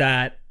reported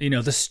that,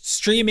 the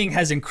streaming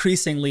has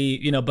increasingly,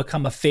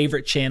 become a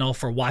favorite channel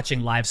for watching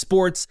live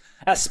sports,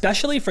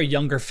 especially for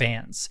younger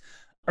fans.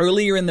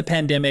 Earlier in the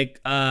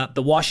pandemic,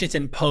 the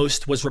Washington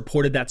Post was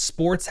reported that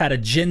sports had a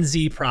Gen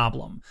Z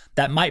problem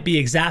that might be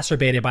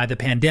exacerbated by the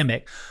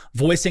pandemic,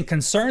 voicing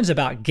concerns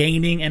about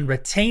gaining and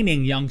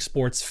retaining young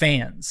sports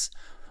fans.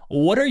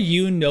 What are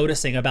you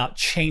noticing about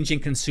changing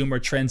consumer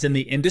trends in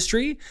the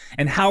industry,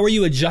 and how are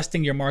you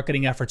adjusting your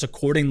marketing efforts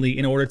accordingly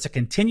in order to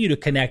continue to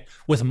connect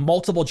with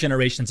multiple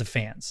generations of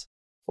fans?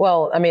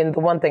 Well, the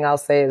one thing I'll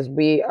say is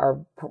we are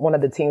one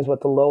of the teams with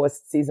the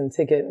lowest season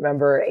ticket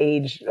member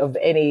age of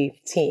any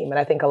team. And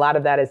I think a lot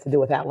of that is to do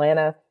with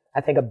Atlanta.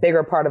 I think a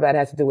bigger part of that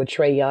has to do with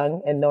Trae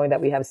Young and knowing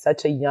that we have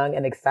such a young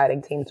and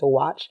exciting team to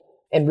watch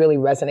and really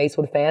resonates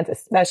with fans,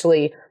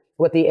 especially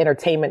with the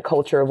entertainment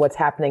culture of what's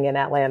happening in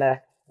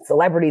Atlanta,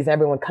 celebrities,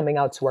 everyone coming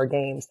out to our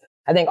games.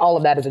 I think all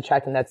of that is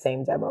attracting that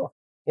same demo.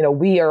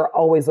 We are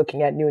always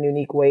looking at new and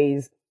unique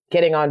ways,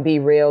 getting on Be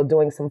Real,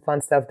 doing some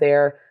fun stuff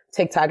there.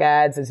 TikTok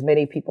ads, as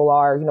many people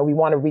are, we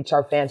want to reach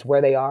our fans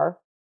where they are.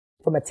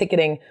 From a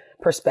ticketing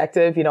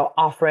perspective,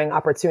 offering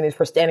opportunities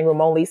for standing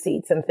room only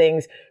seats and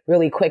things,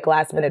 really quick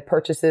last minute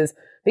purchases.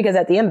 Because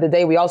at the end of the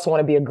day, we also want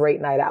to be a great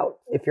night out.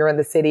 If you're in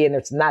the city and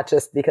it's not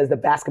just because the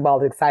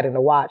basketball is exciting to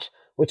watch,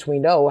 which we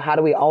know, how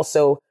do we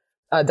also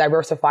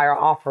diversify our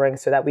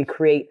offerings so that we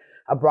create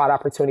a broad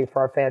opportunity for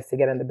our fans to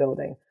get in the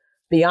building?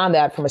 Beyond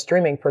that, from a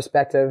streaming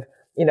perspective,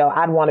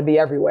 I'd want to be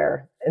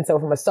everywhere. And so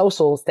from a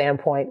social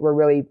standpoint, we're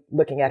really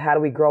looking at how do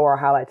we grow our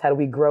highlights? How do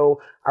we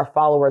grow our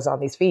followers on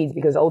these feeds?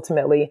 Because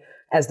ultimately,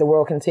 as the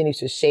world continues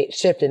to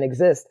shift and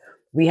exist,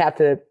 we have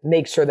to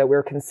make sure that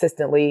we're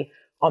consistently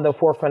on the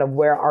forefront of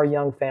where our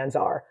young fans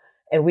are.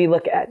 And we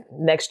look at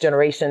next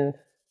generation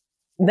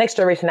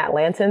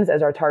Atlantans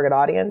as our target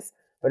audience,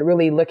 but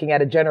really looking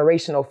at a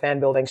generational fan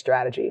building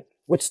strategy,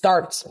 which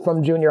starts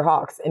from junior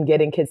Hawks and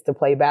getting kids to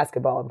play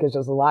basketball, because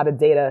there's a lot of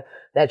data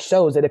that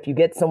shows that if you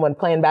get someone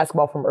playing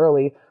basketball from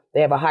early, they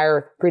have a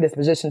higher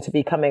predisposition to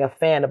becoming a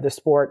fan of the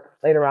sport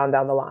later on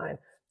down the line.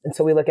 And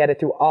so we look at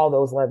it through all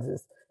those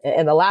lenses.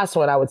 And the last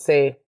one, I would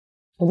say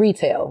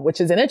retail,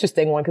 which is an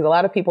interesting one because a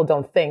lot of people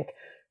don't think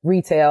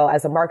retail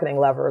as a marketing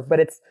lever,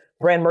 but it's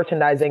brand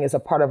merchandising is a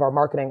part of our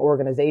marketing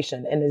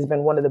organization and has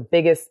been one of the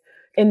biggest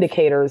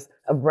indicators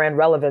of brand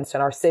relevance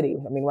in our city.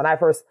 When I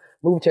first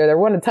moved here, there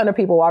weren't a ton of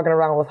people walking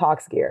around with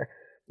Hawks gear,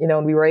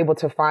 and we were able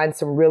to find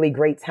some really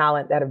great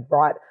talent that have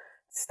brought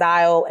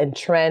style and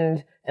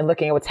trend and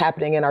looking at what's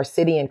happening in our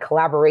city and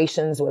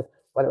collaborations with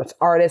whether it's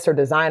artists or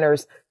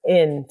designers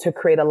in to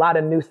create a lot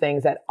of new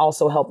things that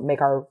also help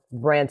make our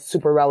brand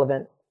super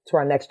relevant to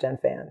our next gen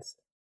fans.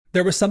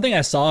 There was something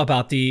I saw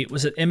about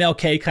was it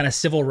MLK kind of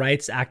civil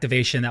rights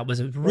activation that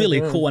was really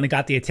cool and it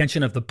got the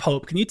attention of the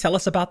Pope. Can you tell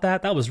us about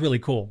that? That was really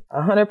cool.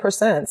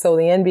 100%. So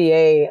the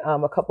NBA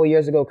a couple of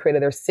years ago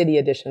created their City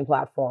Edition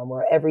platform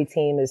where every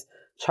team is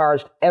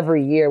charged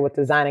every year with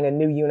designing a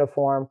new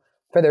uniform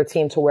for their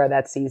team to wear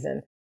that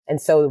season. And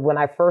so when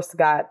I first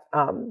got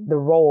the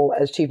role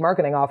as chief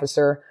marketing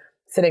officer,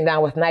 sitting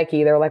down with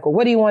Nike, they were like, well,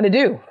 what do you want to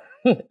do?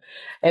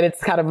 And it's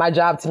kind of my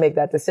job to make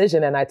that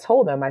decision. And I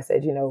told them, I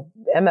said,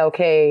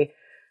 MLK,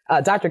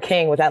 Dr.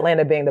 King, with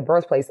Atlanta being the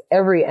birthplace,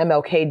 every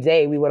MLK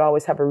day, we would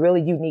always have a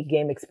really unique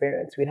game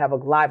experience. We'd have a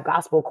live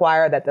gospel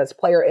choir that does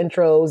player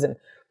intros and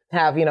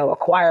have, a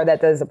choir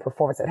that does a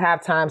performance at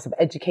halftime, some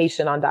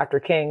education on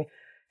Dr. King.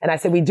 And I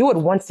said, we do it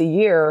once a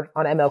year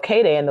on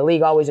MLK Day, and the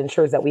league always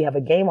ensures that we have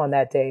a game on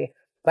that day.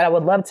 But I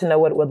would love to know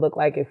what it would look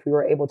like if we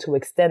were able to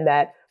extend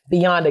that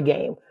beyond a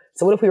game.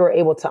 So what if we were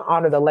able to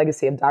honor the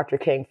legacy of Dr.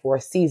 King for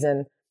a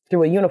season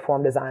through a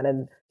uniform design?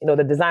 And,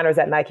 the designers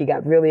at Nike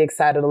got really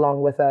excited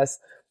along with us.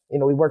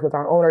 We worked with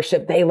our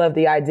ownership. They loved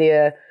the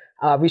idea,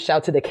 reached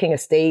out to the King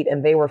estate,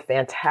 and they were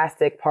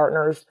fantastic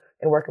partners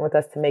in working with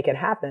us to make it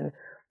happen.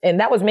 And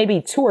that was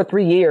maybe 2 or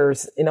 3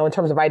 years, in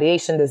terms of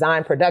ideation,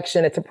 design,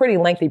 production. It's a pretty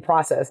lengthy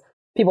process.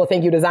 People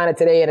think you design it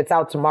today and it's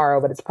out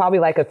tomorrow, but it's probably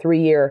like a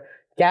 3-year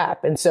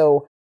gap. And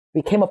so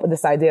we came up with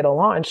this idea to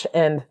launch,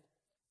 and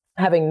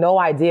having no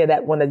idea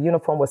that when the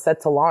uniform was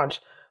set to launch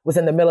was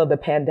in the middle of the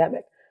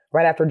pandemic,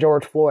 right after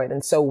George Floyd.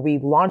 And so we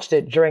launched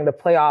it during the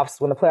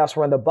playoffs, when the playoffs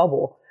were in the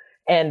bubble.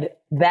 And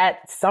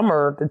that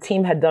summer, the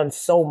team had done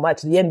so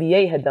much. The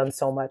NBA had done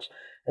so much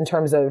in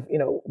terms of,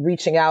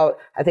 reaching out.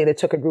 I think they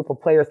took a group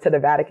of players to the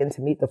Vatican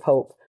to meet the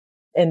Pope.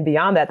 And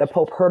beyond that, the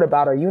Pope heard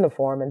about our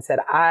uniform and said,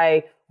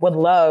 I would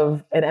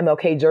love an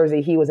MLK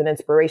jersey. He was an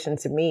inspiration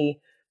to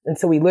me. And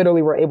so we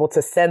literally were able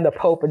to send the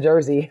Pope a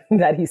jersey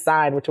that he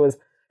signed, which was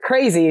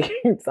crazy.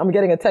 I'm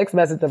getting a text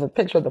message of a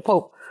picture of the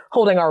Pope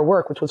holding our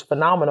work, which was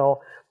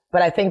phenomenal.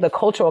 But I think the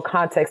cultural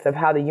context of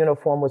how the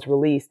uniform was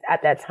released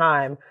at that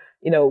time,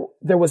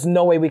 there was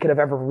no way we could have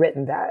ever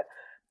written that.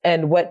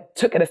 And what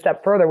took it a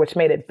step further, which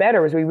made it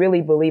better, is we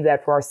really believed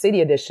that for our City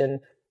Edition,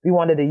 we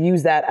wanted to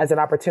use that as an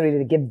opportunity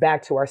to give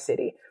back to our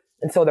city.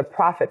 And so the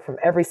profit from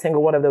every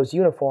single one of those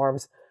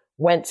uniforms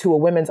went to a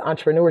women's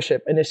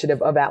entrepreneurship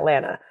initiative of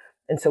Atlanta.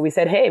 And so we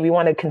said, hey, we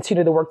want to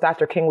continue the work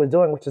Dr. King was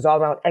doing, which is all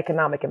around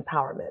economic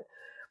empowerment.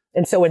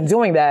 And so in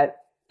doing that,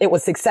 it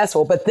was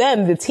successful. But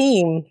then the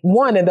team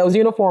won in those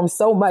uniforms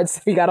so much,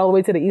 we got all the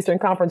way to the Eastern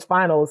Conference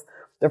Finals,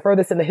 the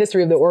furthest in the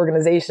history of the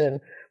organization.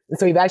 And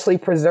so we've actually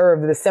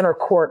preserved the center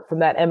court from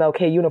that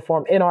MLK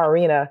uniform in our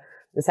arena.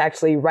 It's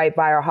actually right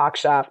by our Hawk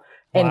shop,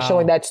 and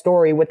showing that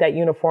story with that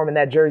uniform and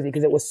that jersey,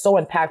 because it was so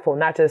impactful,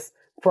 not just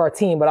for our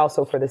team, but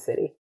also for the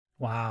city.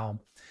 Wow.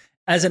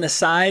 As an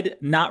aside,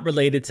 not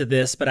related to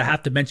this, but I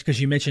have to mention, because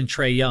you mentioned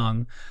Trae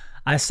Young,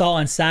 I saw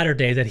on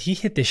Saturday that he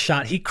hit this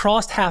shot. He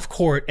crossed half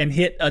court and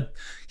hit a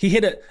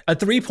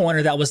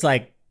 3-pointer that was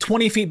like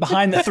 20 feet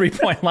behind the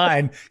 3-point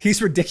line.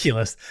 He's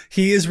ridiculous.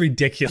 He is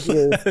ridiculous. He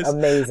is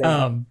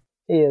amazing.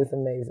 He is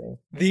amazing.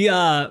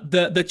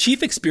 The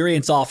chief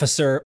experience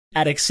officer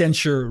at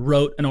Accenture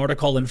wrote an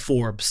article in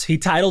Forbes. He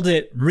titled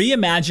it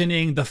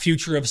Reimagining the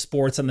Future of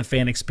Sports and the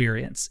Fan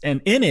Experience. And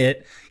in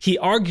it, he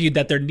argued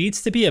that there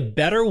needs to be a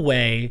better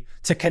way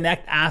to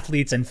connect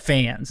athletes and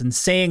fans, and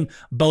saying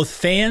both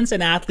fans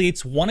and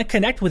athletes want to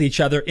connect with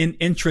each other in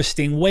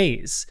interesting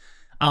ways.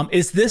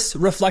 Is this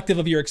reflective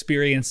of your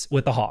experience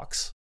with the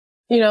Hawks?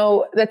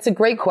 That's a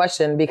great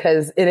question,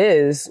 because it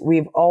is.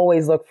 We've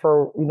always looked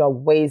for,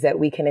 ways that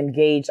we can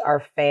engage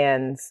our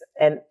fans,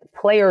 and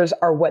players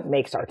are what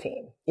makes our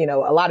team.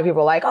 A lot of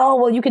people are like, oh,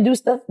 well, you can do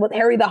stuff with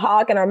Harry the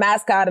Hawk and our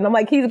mascot. And I'm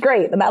like, he's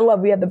great. And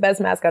we have the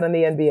best mascot in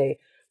the NBA,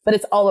 but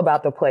it's all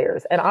about the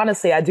players. And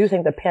honestly, I do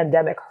think the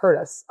pandemic hurt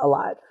us a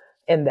lot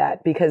in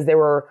that, because there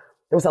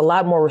was a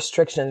lot more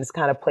restrictions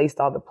kind of placed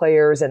on the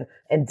players and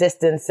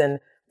distance. And,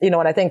 and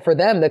I think for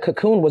them, the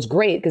cocoon was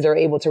great because they're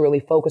able to really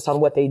focus on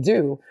what they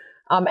do.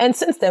 And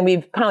since then,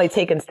 we've kind of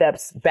taken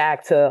steps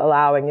back to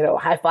allowing,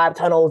 high five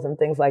tunnels and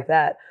things like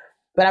that.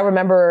 But I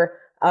remember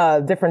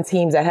different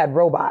teams that had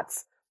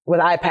robots with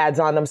iPads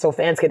on them so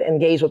fans could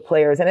engage with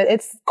players. And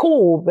it's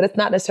cool, but it's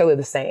not necessarily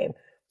the same.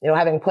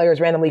 Having players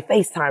randomly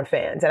FaceTime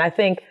fans. And I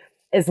think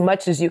as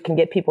much as you can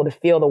get people to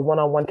feel the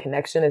one-on-one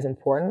connection is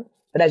important,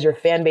 but as your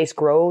fan base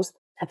grows,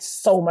 that's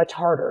so much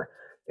harder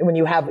when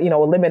you have, a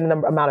limited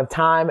amount of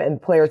time and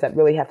players that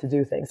really have to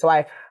do things. So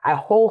I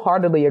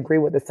wholeheartily agree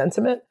with the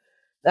sentiment.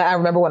 I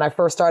remember when I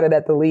first started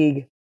at the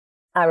league,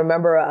 I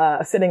remember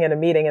sitting in a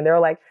meeting and they were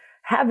like,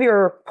 have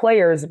your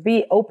players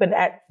be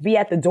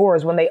at the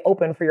doors when they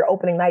open for your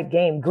opening night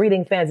game,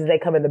 greeting fans as they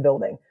come in the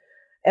building.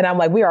 And I'm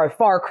like, we are a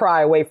far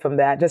cry away from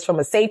that, just from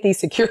a safety,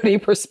 security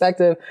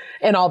perspective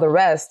and all the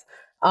rest.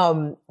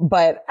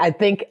 But I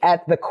think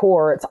at the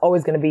core, it's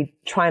always going to be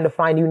trying to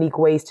find unique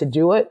ways to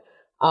do it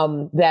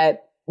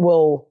that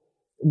will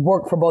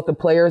work for both the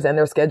players and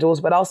their schedules,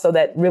 but also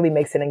that really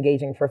makes it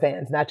engaging for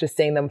fans, not just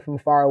seeing them from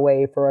far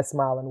away for a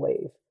smile and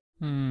wave.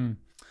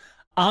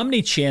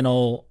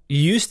 Omnichannel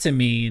used to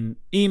mean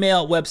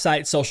email,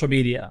 website, social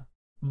media.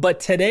 But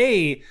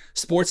today,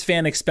 sports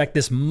fans expect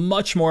this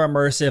much more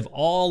immersive,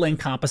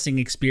 all-encompassing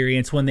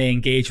experience when they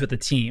engage with the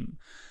team.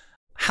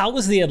 How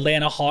was the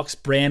Atlanta Hawks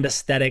brand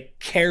aesthetic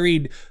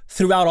carried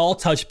throughout all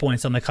touch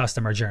points on the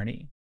customer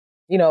journey?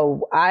 You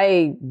know,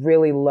 I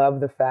really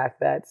love the fact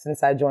that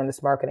since I joined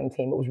this marketing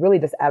team, it was really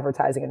just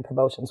advertising and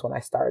promotions when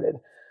I started.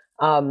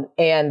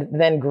 And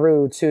then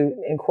grew to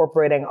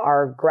incorporating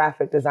our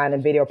graphic design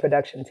and video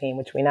production team,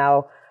 which we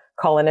now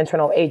call an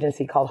internal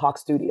agency called Hawk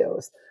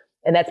Studios.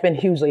 And that's been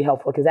hugely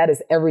helpful because that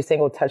is every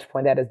single touch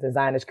point that is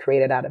designed is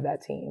created out of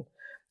that team.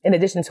 In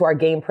addition to our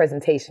game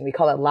presentation, we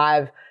call it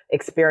live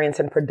experience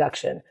and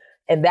production.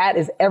 And that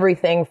is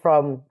everything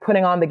from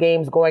putting on the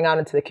games, going out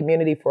into the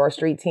community for our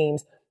street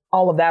teams.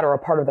 All of that are a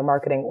part of the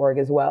marketing org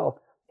as well.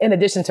 In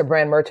addition to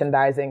brand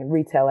merchandising,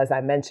 retail, as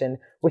I mentioned,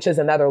 which is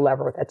another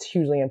lever that's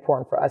hugely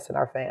important for us and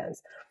our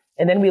fans.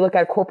 And then we look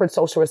at corporate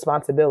social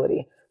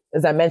responsibility.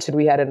 As I mentioned,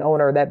 we had an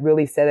owner that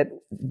really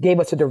gave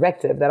us a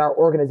directive that our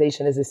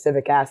organization is a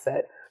civic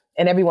asset.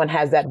 And everyone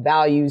has that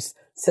values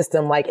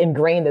system like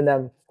ingrained in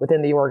them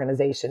within the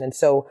organization. And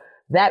so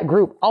that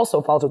group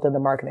also falls within the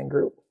marketing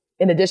group,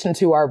 in addition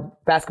to our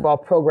basketball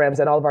programs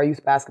and all of our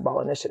youth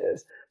basketball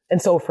initiatives.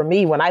 And so for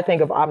me, when I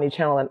think of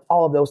omnichannel and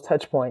all of those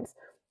touch points,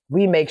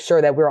 we make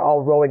sure that we're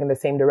all rowing in the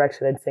same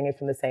direction and singing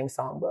from the same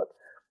songbook.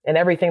 And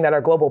everything that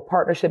our global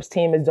partnerships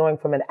team is doing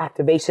from an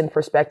activation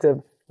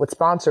perspective with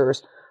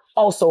sponsors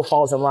also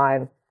falls in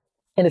line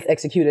and is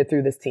executed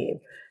through this team.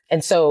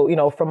 And so, you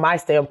know, from my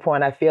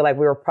standpoint, I feel like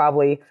we were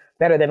probably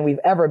better than we've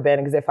ever been,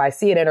 because if I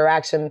see an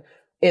interaction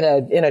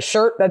in a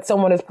shirt that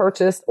someone has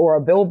purchased or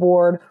a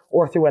billboard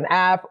or through an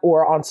app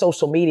or on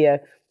social media,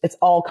 it's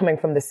all coming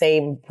from the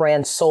same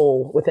brand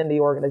soul within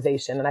the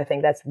organization. And I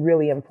think that's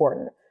really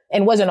important,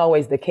 and wasn't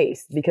always the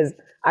case, because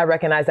I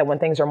recognize that when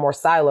things are more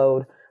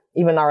siloed,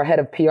 even our head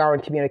of PR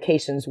and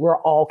communications,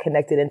 we're all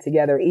connected in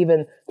together,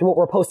 even to what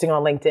we're posting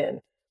on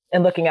LinkedIn,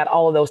 and looking at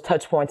all of those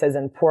touch points as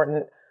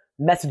important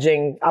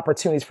messaging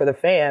opportunities for the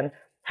fan.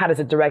 How does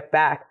it direct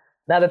back?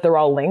 Now that they're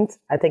all linked,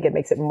 I think it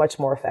makes it much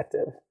more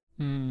effective.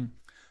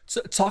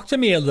 So talk to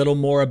me a little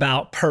more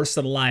about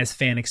personalized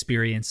fan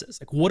experiences.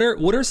 Like what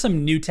are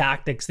some new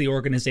tactics the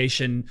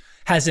organization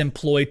has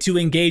employed to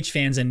engage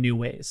fans in new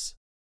ways?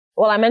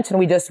 Well, I mentioned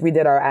we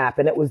redid our app,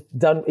 and it was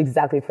done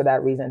exactly for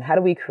that reason. How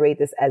do we create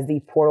this as the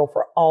portal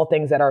for all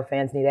things that our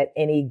fans need at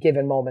any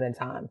given moment in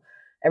time?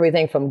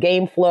 Everything from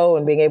game flow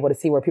and being able to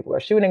see where people are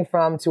shooting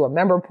from, to a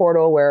member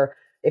portal where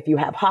if you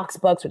have Hawks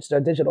Bucks, which is our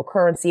digital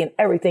currency, and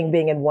everything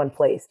being in one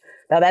place.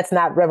 Now, that's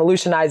not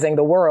revolutionizing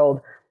the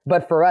world,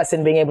 but for us,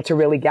 and being able to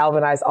really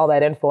galvanize all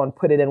that info and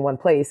put it in one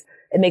place,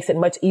 it makes it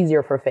much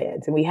easier for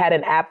fans. And we had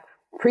an app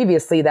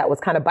previously that was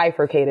kind of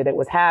bifurcated. It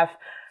was half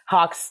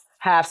Hawks,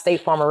 half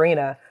State Farm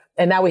Arena.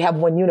 And now we have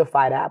one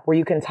unified app where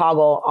you can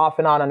toggle off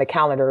and on the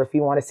calendar if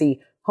you want to see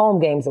home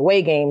games,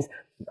 away games,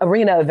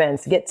 arena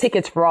events, get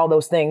tickets for all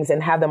those things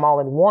and have them all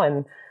in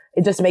one.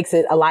 It just makes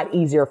it a lot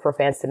easier for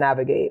fans to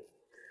navigate.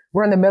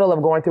 We're in the middle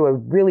of going through a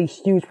really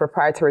huge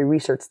proprietary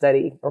research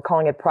study. We're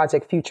calling it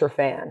Project Future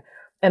Fan.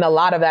 And a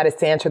lot of that is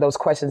to answer those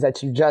questions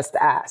that you just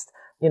asked.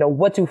 You know,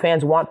 what do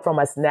fans want from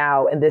us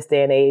now in this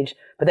day and age?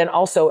 But then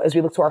also, as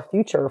we look to our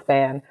future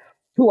fan,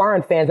 who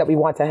aren't fans that we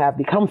want to have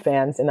become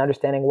fans, and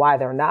understanding why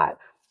they're not.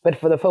 But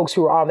for the folks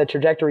who are on the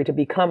trajectory to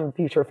become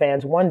future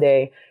fans one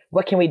day,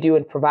 what can we do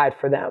and provide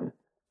for them?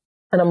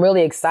 And I'm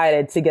really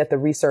excited to get the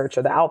research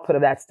or the output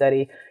of that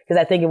study, because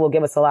I think it will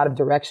give us a lot of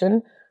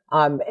direction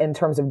in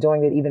terms of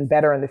doing it even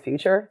better in the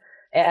future.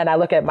 And I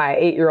look at my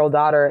 8-year-old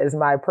daughter as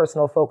my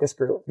personal focus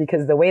group,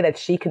 because the way that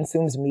she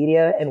consumes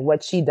media and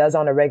what she does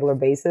on a regular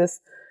basis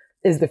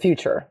is the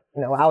future.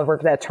 You know, I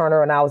worked at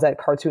Turner and I was at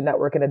Cartoon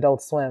Network and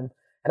Adult Swim.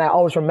 And I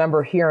always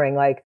remember hearing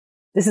like,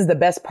 this is the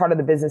best part of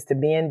the business to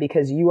be in,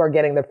 because you are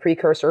getting the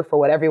precursor for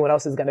what everyone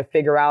else is going to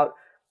figure out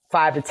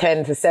 5 to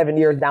 10 to 7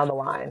 years down the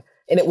line.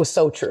 And it was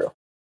so true.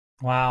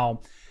 Wow.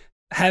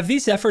 Have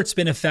these efforts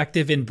been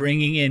effective in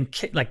bringing in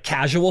like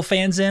casual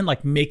fans in,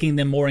 like making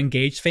them more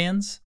engaged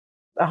fans?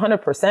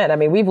 100%. I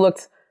mean, we've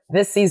looked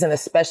this season,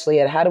 especially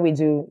at how do we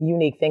do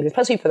unique things,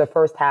 especially for the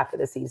first half of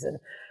the season.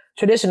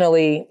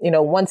 Traditionally, you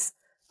know, once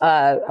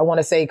I want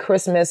to say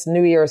Christmas,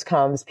 New Year's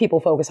comes, people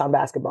focus on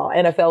basketball.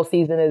 NFL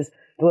season is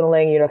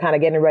dwindling, you know, kind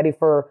of getting ready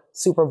for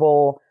Super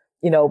Bowl,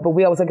 you know, but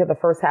we always look at the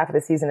first half of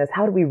the season as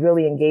how do we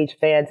really engage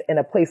fans in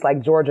a place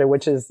like Georgia,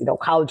 which is, you know,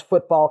 college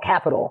football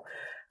capital.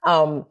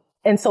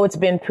 And so it's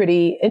been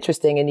pretty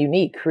interesting and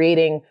unique,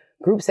 creating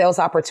group sales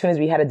opportunities.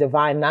 We had a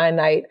Divine Nine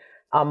night,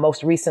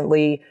 most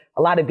recently,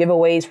 a lot of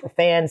giveaways for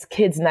fans,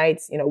 kids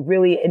nights, you know,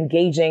 really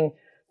engaging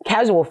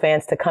casual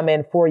fans to come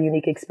in for a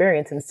unique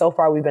experience. And so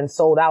far, we've been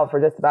sold out for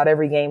just about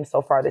every game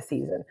so far this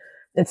season.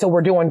 And so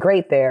we're doing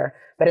great there,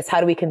 but it's how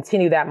do we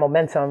continue that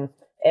momentum?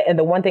 And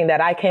the one thing that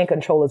I can't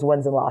control is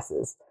wins and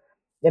losses.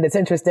 And it's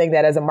interesting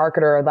that as a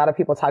marketer, a lot of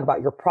people talk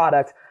about your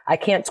product. I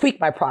can't tweak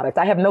my product.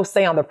 I have no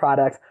say on the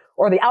product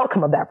or the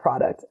outcome of that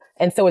product.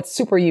 And so it's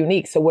super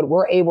unique. So what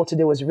we're able to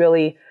do is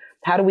really,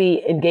 how do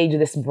we engage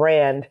this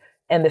brand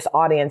and this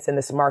audience in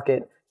this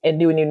market in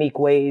new and unique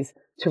ways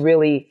to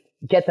really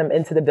get them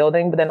into the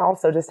building, but then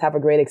also just have a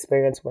great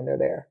experience when they're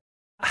there.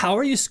 How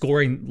are you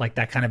scoring like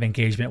that kind of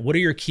engagement? What are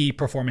your key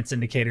performance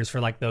indicators for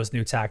like those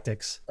new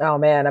tactics? Oh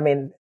man, I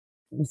mean,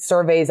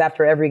 surveys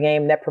after every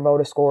game, net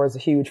promoter score is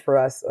huge for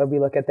us. We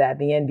look at that.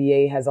 The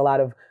NBA has a lot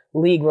of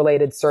league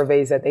related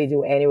surveys that they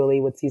do annually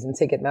with season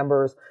ticket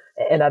members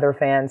and other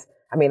fans.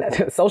 I mean,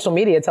 social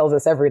media tells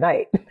us every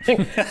night,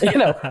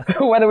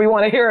 whether we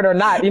want to hear it or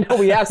not,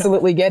 we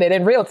absolutely get it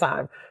in real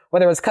time,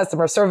 whether it's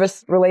customer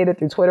service related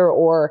through Twitter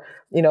or,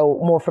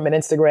 more from an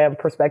Instagram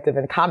perspective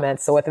and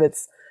comments. So if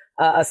it's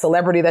a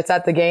celebrity that's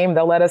at the game,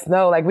 they'll let us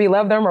know, like, we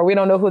love them or we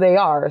don't know who they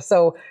are.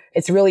 So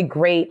it's really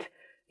great,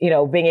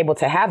 being able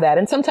to have that,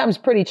 and sometimes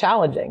pretty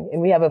challenging.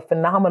 And we have a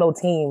phenomenal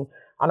team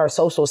on our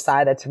social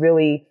side that's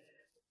really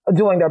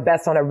doing their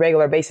best on a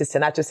regular basis to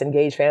not just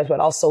engage fans,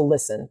 but also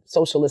listen.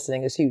 Social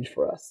listening is huge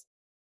for us.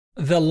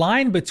 The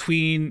line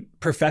between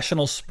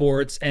professional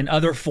sports and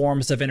other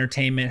forms of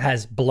entertainment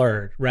has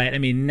blurred, right? I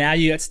mean, now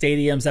you got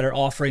stadiums that are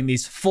offering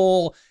these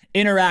full,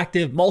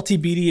 interactive,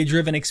 multimedia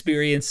driven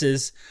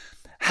experiences.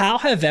 How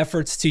have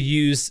efforts to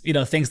use,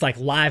 things like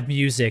live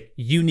music,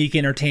 unique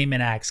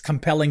entertainment acts,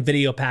 compelling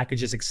video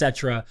packages,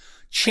 etc.,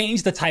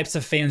 changed the types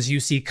of fans you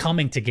see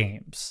coming to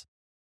games?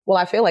 Well,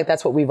 I feel like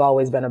that's what we've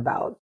always been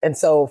about. And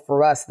so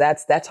for us,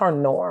 that's our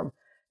norm.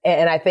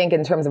 And I think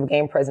in terms of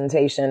game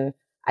presentation,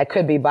 I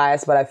could be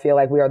biased, but I feel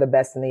like we are the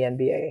best in the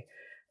NBA.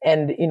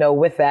 And,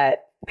 with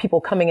that, people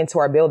coming into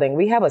our building,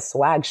 we have a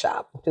swag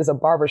shop, which is a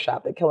barber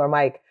shop that Killer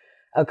Mike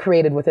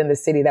created within the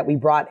city that we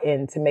brought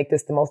in to make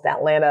this the most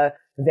Atlanta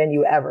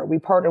venue ever. We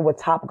partnered with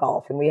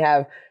Topgolf, and we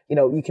have,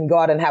 you can go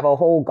out and have a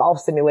whole golf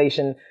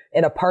simulation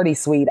in a party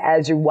suite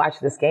as you watch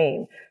this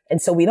game.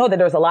 And so we know that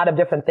there's a lot of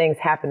different things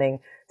happening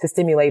to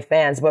stimulate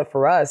fans. But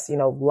for us,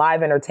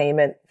 live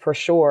entertainment for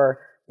sure.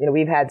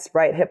 We've had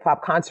Sprite hip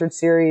hop concert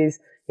series,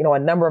 a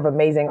number of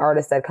amazing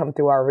artists that come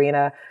through our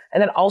arena,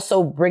 and then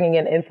also bringing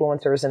in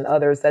influencers and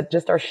others that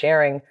just are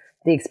sharing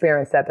the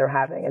experience that they're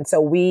having. And so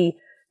we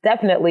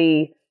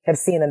definitely have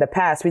seen in the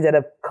past, we did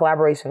a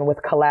collaboration with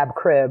Collab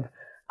Crib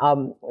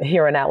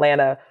here in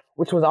Atlanta,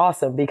 which was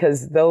awesome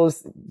because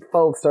those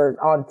folks are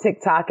on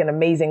TikTok in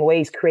amazing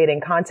ways,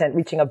 creating content,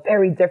 reaching a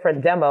very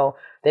different demo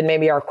than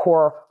maybe our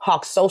core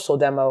Hawks social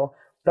demo.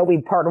 But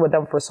we've partnered with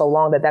them for so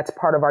long that that's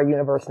part of our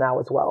universe now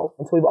as well.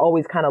 And so we've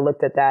always kind of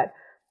looked at that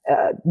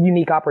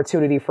unique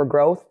opportunity for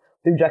growth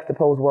through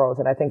juxtaposed worlds.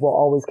 And I think we'll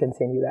always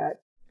continue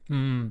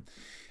that.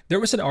 There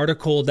was an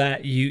article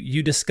that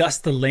you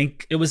discussed the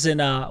link. It was in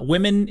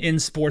Women in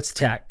Sports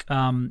Tech.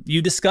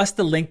 You discussed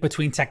the link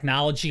between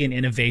technology and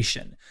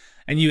innovation.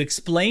 And you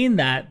explained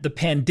that the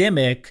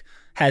pandemic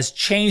has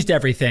changed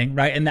everything,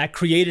 right? And that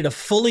created a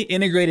fully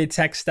integrated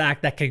tech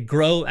stack that could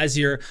grow as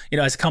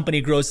as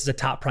company grows as a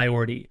top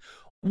priority.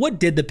 What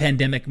did the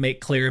pandemic make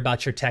clear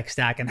about your tech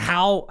stack and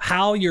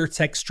how your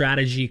tech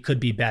strategy could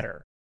be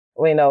better?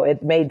 Well,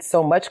 it made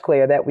so much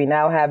clear that we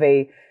now have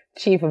a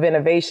chief of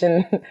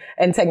innovation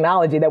and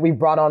technology that we've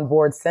brought on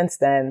board since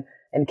then,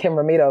 and Kim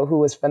Ramito, who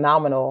was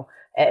phenomenal.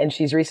 And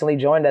she's recently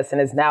joined us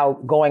and is now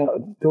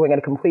doing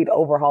a complete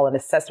overhaul and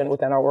assessment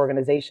within our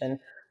organization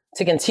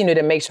to continue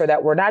to make sure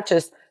that we're not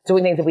just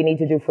doing things that we need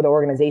to do for the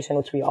organization,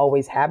 which we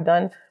always have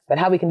done, but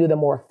how we can do them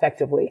more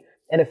effectively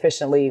and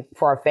efficiently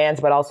for our fans,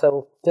 but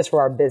also just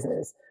for our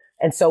business.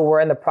 And so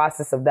we're in the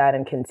process of that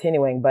and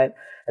continuing. But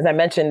as I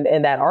mentioned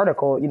in that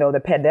article, the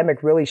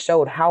pandemic really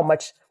showed how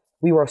much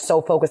we were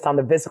so focused on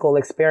the physical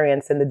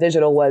experience, and the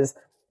digital was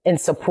in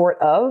support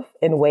of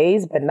in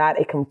ways, but not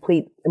a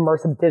complete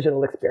immersive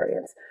digital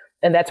experience.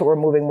 And that's what we're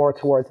moving more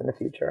towards in the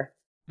future.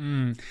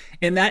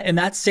 In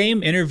that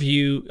same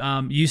interview,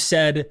 you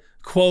said,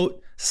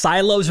 quote,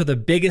 "Silos are the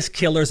biggest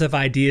killers of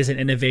ideas and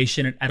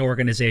innovation at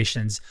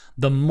organizations.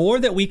 The more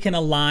that we can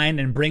align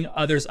and bring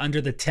others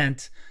under the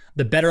tent,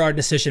 the better our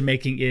decision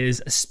making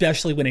is,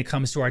 especially when it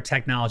comes to our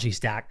technology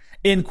stack,"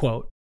 end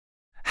quote.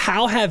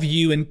 How have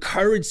you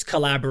encouraged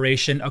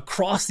collaboration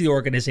across the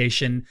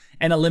organization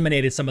and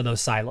eliminated some of those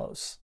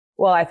silos?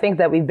 Well, I think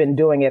that we've been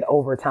doing it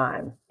over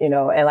time,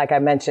 and like I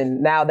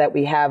mentioned, now that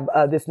we have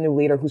this new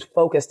leader who's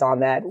focused on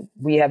that,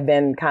 we have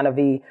been kind of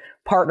the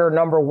partner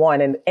number one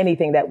in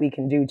anything that we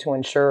can do to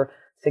ensure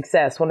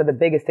success. One of the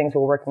biggest things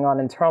we're working on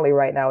internally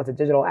right now is a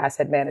digital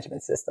asset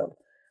management system.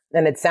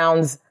 And it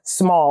sounds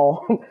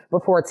small,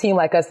 but for a team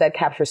like us that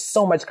captures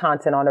so much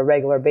content on a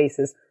regular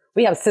basis,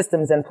 we have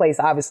systems in place,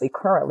 obviously,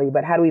 currently,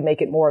 but how do we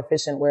make it more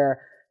efficient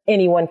where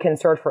anyone can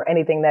search for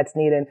anything that's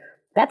needed?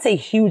 That's a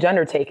huge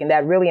undertaking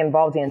that really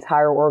involves the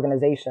entire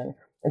organization.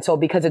 And so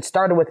because it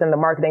started within the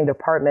marketing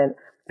department,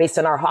 based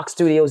on our Hawk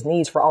Studios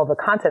needs for all the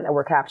content that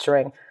we're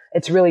capturing,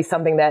 it's really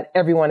something that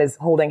everyone is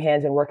holding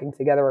hands and working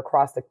together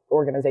across the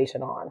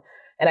organization on.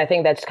 And I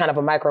think that's kind of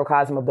a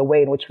microcosm of the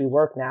way in which we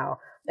work now.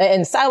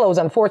 And silos,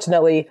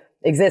 unfortunately,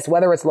 exist,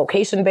 whether it's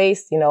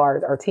location-based,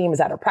 our team is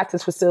at our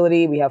practice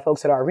facility, we have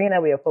folks at our arena,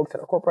 we have folks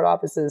at our corporate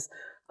offices,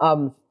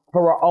 but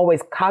we're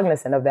always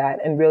cognizant of that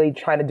and really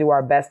trying to do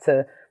our best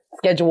to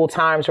schedule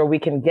times where we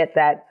can get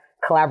that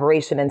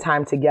collaboration and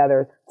time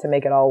together to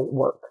make it all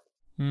work.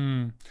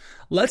 Mm.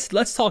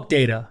 Let's talk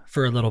data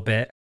for a little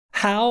bit.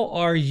 How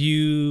are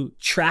you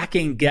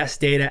tracking guest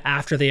data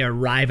after they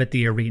arrive at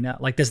the arena?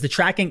 Like, does the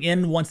tracking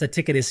end once the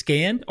ticket is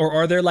scanned, or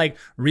are there like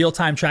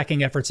real-time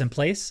tracking efforts in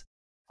place?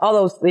 All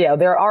those, yeah,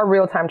 there are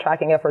real-time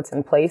tracking efforts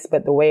in place,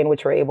 but the way in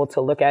which we're able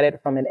to look at it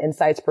from an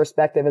insights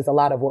perspective is a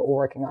lot of what we're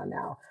working on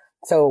now.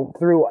 So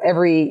through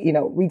every,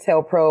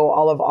 Retail Pro,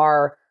 all of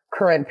our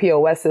current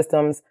POS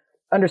systems,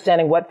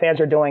 understanding what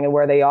fans are doing and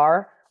where they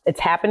are,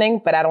 it's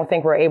happening, but I don't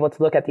think we're able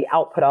to look at the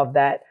output of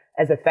that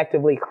as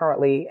effectively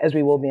currently as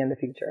we will be in the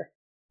future.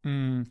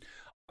 Mm.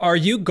 Are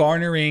you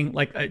garnering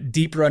like a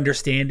deeper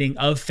understanding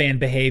of fan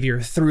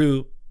behavior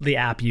through the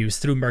app use,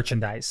 through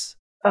merchandise?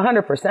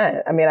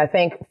 100%. I mean, I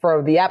think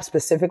for the app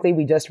specifically,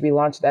 we just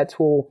relaunched that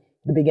tool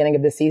at the beginning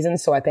of the season.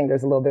 So I think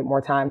there's a little bit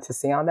more time to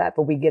see on that,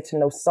 but we get to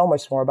know so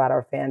much more about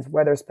our fans,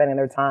 where they're spending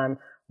their time,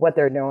 what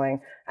they're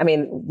doing. I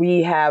mean,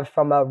 we have,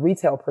 from a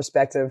retail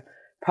perspective,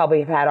 probably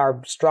have had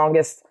our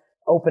strongest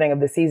opening of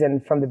the season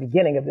from the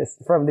beginning of this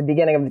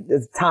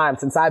time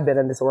since I've been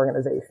in this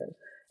organization.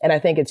 And I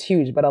think it's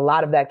huge, but a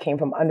lot of that came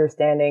from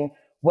understanding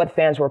what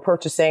fans were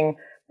purchasing,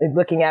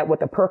 looking at what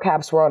the per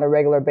caps were on a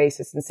regular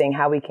basis and seeing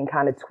how we can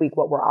kind of tweak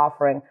what we're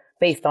offering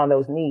based on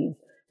those needs.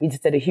 We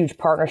just did a huge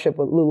partnership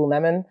with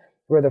Lululemon.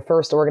 We're the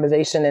first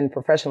organization in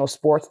professional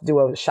sports to do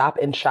a shop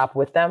in shop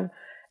with them.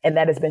 And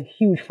that has been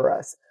huge for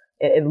us.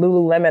 And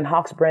Lululemon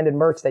Hawks branded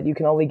merch that you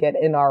can only get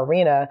in our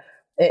arena,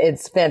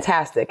 it's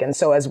fantastic. And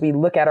so as we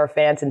look at our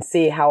fans and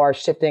see how our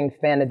shifting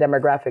fan and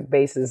demographic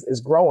base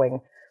is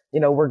growing,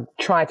 we're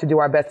trying to do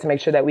our best to make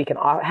sure that we can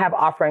have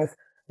offerings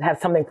that have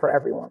something for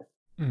everyone.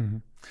 Mm-hmm.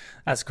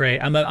 That's great.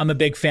 I'm a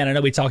big fan. I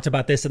know we talked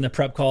about this in the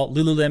prep call.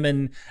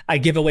 Lululemon, I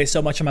give away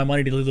so much of my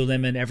money to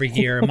Lululemon every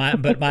year.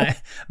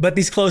 But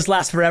these clothes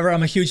last forever.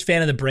 I'm a huge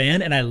fan of the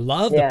brand, and I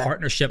love the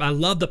partnership. I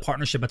love the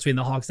partnership between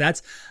the Hawks.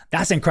 That's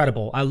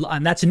incredible.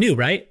 And that's new,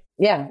 right?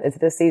 Yeah, it's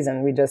this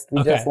season. We just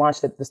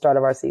launched it at the start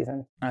of our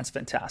season. That's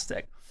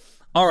fantastic.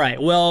 All right.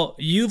 Well,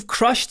 you've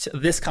crushed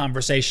this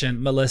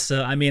conversation,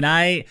 Melissa. I mean,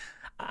 I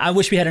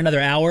wish we had another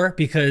hour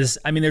because,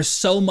 I mean, there's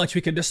so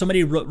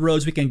many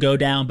roads we can go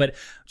down, but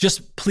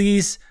just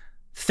please,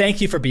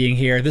 thank you for being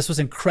here. This was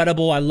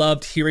incredible. I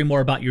loved hearing more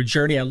about your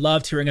journey. I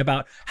loved hearing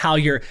about how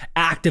you're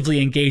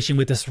actively engaging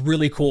with this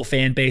really cool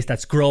fan base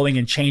that's growing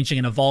and changing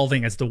and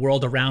evolving as the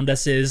world around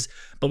us is.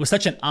 But it was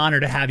such an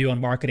honor to have you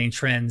on Marketing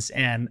Trends,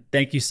 and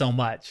thank you so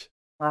much.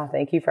 Wow,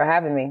 thank you for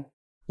having me.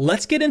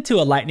 Let's get into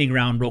a lightning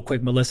round real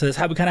quick, Melissa. This is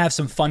how we kind of have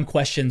some fun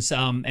questions,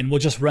 and we'll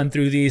just run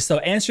through these. So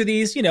answer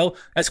these,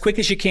 as quick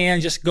as you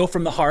can. Just go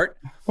from the heart.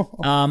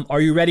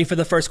 Are you ready for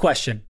the first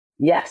question?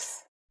 Yes.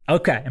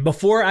 Okay. And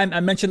before I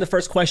mention the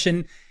first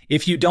question,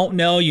 if you don't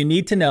know, you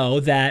need to know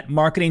that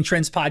Marketing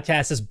Trends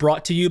Podcast is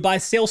brought to you by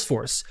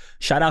Salesforce.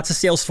 Shout out to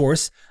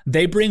Salesforce.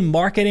 They bring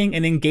marketing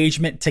and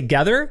engagement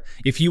together.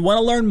 If you want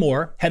to learn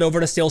more, head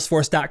over to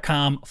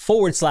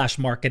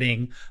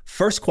salesforce.com/marketing.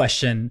 First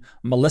question,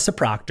 Melissa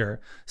Proctor,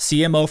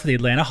 CMO for the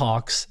Atlanta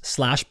Hawks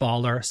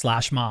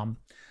 /baller/mom.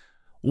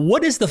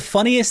 What is the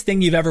funniest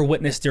thing you've ever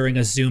witnessed during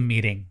a Zoom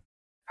meeting?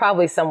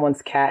 Probably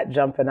someone's cat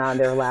jumping on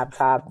their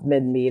laptop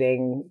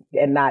mid-meeting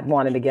and not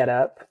wanting to get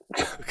up.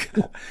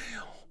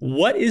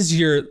 What is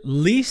your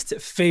least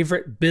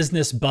favorite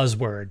business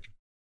buzzword?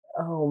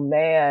 Oh,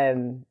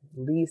 man.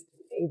 Least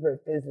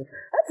favorite business.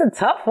 That's a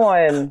tough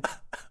one.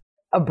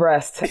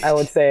 Abreast, I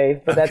would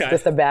say, but that's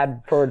just a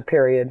bad word,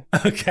 period.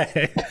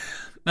 Okay.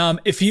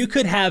 If you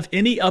could have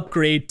any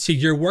upgrade to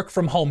your work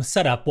from home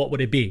setup, what would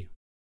it be?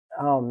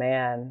 Oh,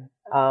 man.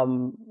 A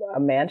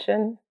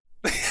mansion?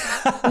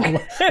 My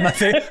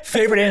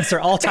favorite answer,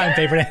 all-time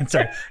favorite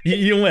answer.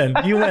 You win.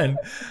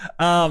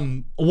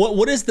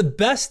 What is the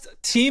best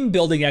team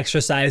building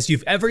exercise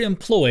you've ever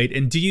employed,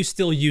 and do you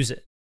still use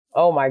it?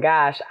 Oh my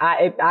gosh,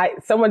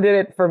 someone did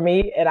it for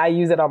me, and I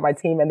use it on my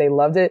team, and they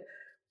loved it.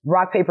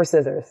 Rock, paper,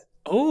 scissors.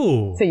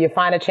 Oh, so you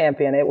find a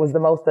champion. It was the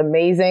most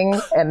amazing,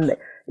 and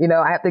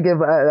I have to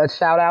give a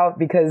shout out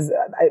because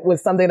it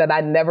was something that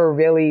I never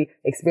really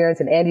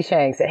experienced. And Andy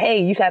Shang said,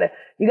 "Hey, you gotta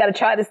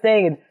try this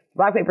thing." And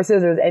rock, paper,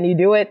 scissors, and you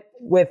do it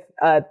with,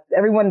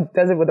 everyone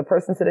does it with the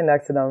person sitting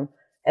next to them.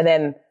 And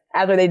then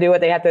after they do it,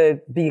 they have to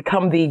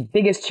become the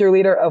biggest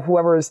cheerleader of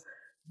whoever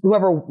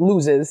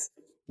loses.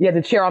 You have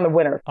to cheer on the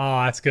winner.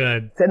 Oh, that's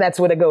good. So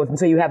that's what it goes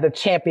until you have the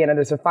champion and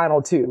there's a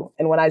final two.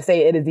 And when I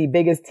say it is the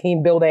biggest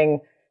team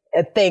building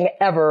thing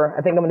ever,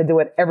 I think I'm going to do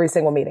it every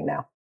single meeting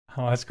now.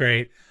 Oh, that's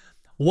great.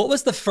 What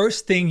was the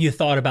first thing you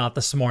thought about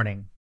this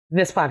morning?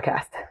 This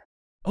podcast.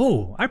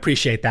 Oh, I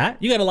appreciate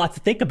that. You got a lot to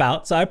think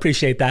about, so I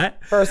appreciate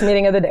that. First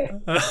meeting of the day.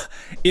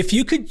 If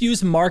you could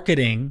use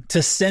marketing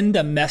to send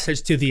a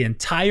message to the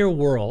entire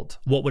world,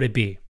 what would it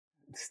be?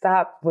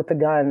 Stop with the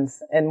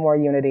guns and more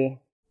unity.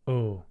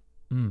 Oh.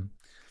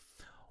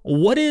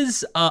 What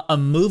is a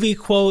movie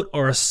quote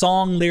or a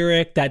song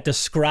lyric that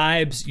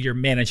describes your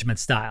management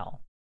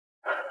style?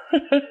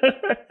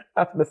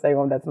 I'm going to say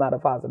one that's not a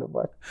positive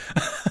one.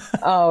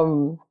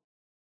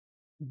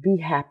 Be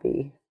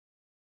happy.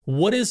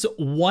 What is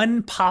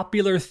one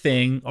popular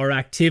thing or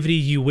activity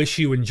you wish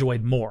you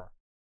enjoyed more?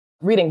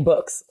 Reading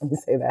books. Let me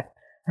say that.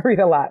 I read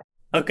a lot.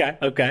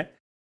 Okay.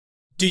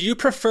 Do you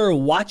prefer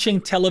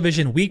watching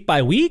television week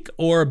by week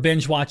or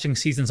binge watching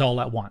seasons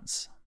all at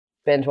once?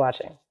 Binge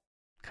watching.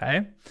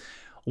 Okay.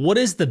 What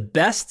is the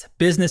best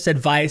business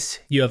advice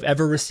you have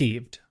ever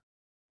received?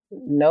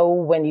 Know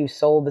when you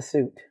sold the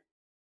suit.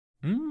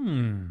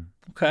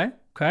 Okay.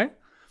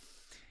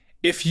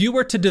 If you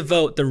were to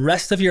devote the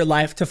rest of your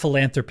life to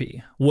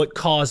philanthropy, what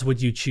cause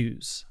would you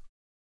choose?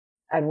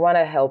 I'd want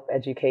to help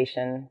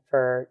education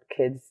for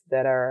kids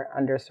that are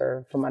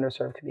from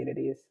underserved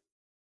communities.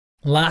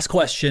 Last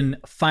question.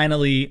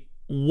 Finally,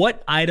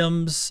 what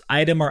items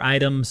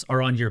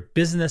are on your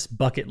business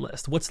bucket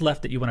list? What's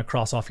left that you want to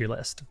cross off your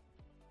list?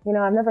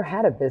 I've never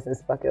had a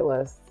business bucket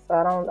list. So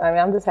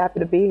I'm just happy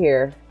to be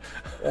here.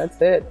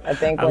 That's it. I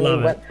think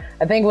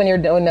when you're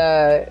doing,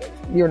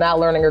 you're not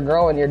learning or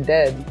growing, you're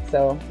dead.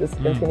 So just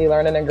continue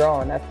learning and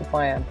growing. That's the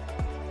plan.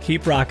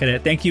 Keep rocking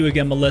it. Thank you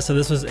again, Melissa.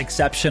 This was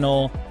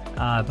exceptional.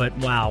 But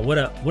wow, what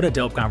a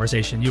dope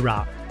conversation. You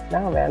rock.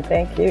 No, man.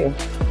 Thank you.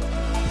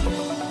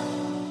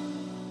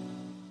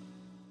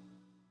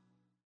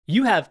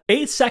 You have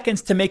 8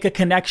 seconds to make a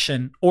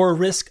connection or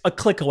risk a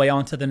click away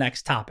onto the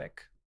next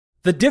topic.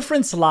 The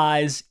difference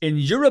lies in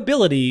your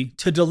ability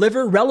to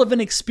deliver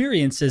relevant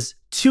experiences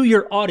to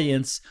your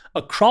audience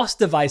across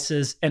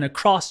devices and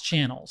across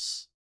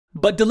channels.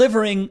 But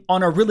delivering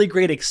on a really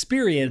great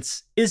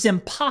experience is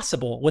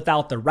impossible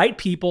without the right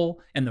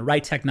people and the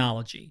right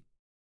technology.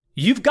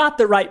 You've got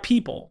the right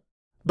people,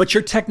 but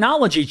your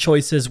technology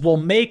choices will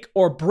make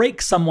or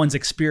break someone's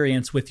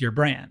experience with your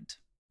brand.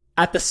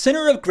 At the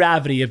center of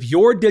gravity of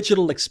your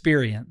digital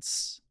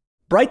experience,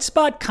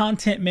 Brightspot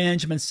Content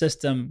Management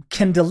System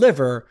can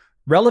deliver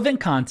relevant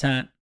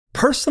content,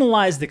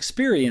 personalized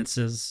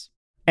experiences,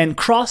 and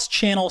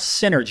cross-channel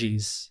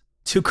synergies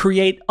to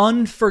create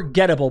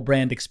unforgettable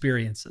brand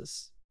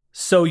experiences,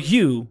 so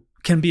you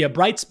can be a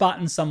bright spot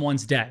in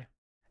someone's day.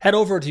 Head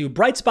over to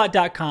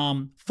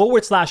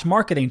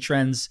brightspot.com/marketing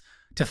trends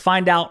to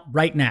find out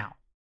right now.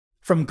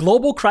 From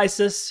global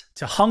crisis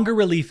to hunger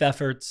relief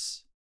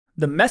efforts,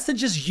 the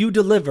messages you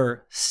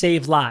deliver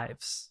save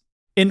lives,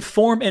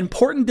 inform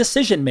important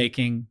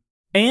decision-making,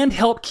 and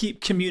help keep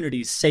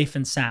communities safe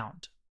and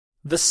sound.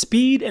 The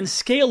speed and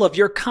scale of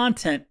your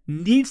content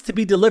needs to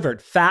be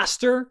delivered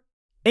faster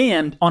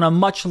and on a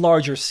much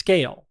larger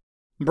scale.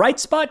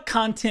 Brightspot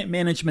Content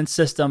Management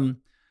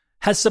System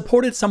has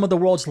supported some of the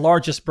world's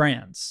largest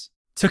brands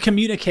to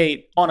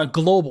communicate on a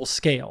global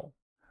scale.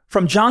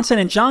 From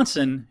Johnson &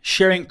 Johnson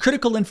sharing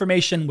critical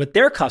information with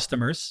their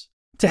customers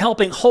to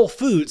helping Whole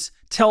Foods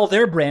tell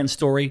their brand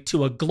story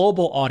to a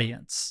global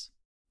audience.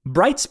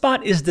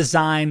 Brightspot is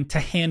designed to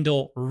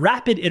handle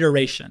rapid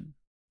iteration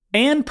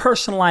and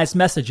personalized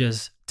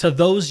messages to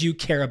those you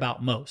care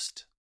about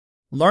most.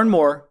 Learn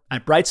more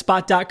at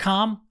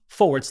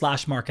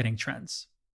brightspot.com/marketing trends.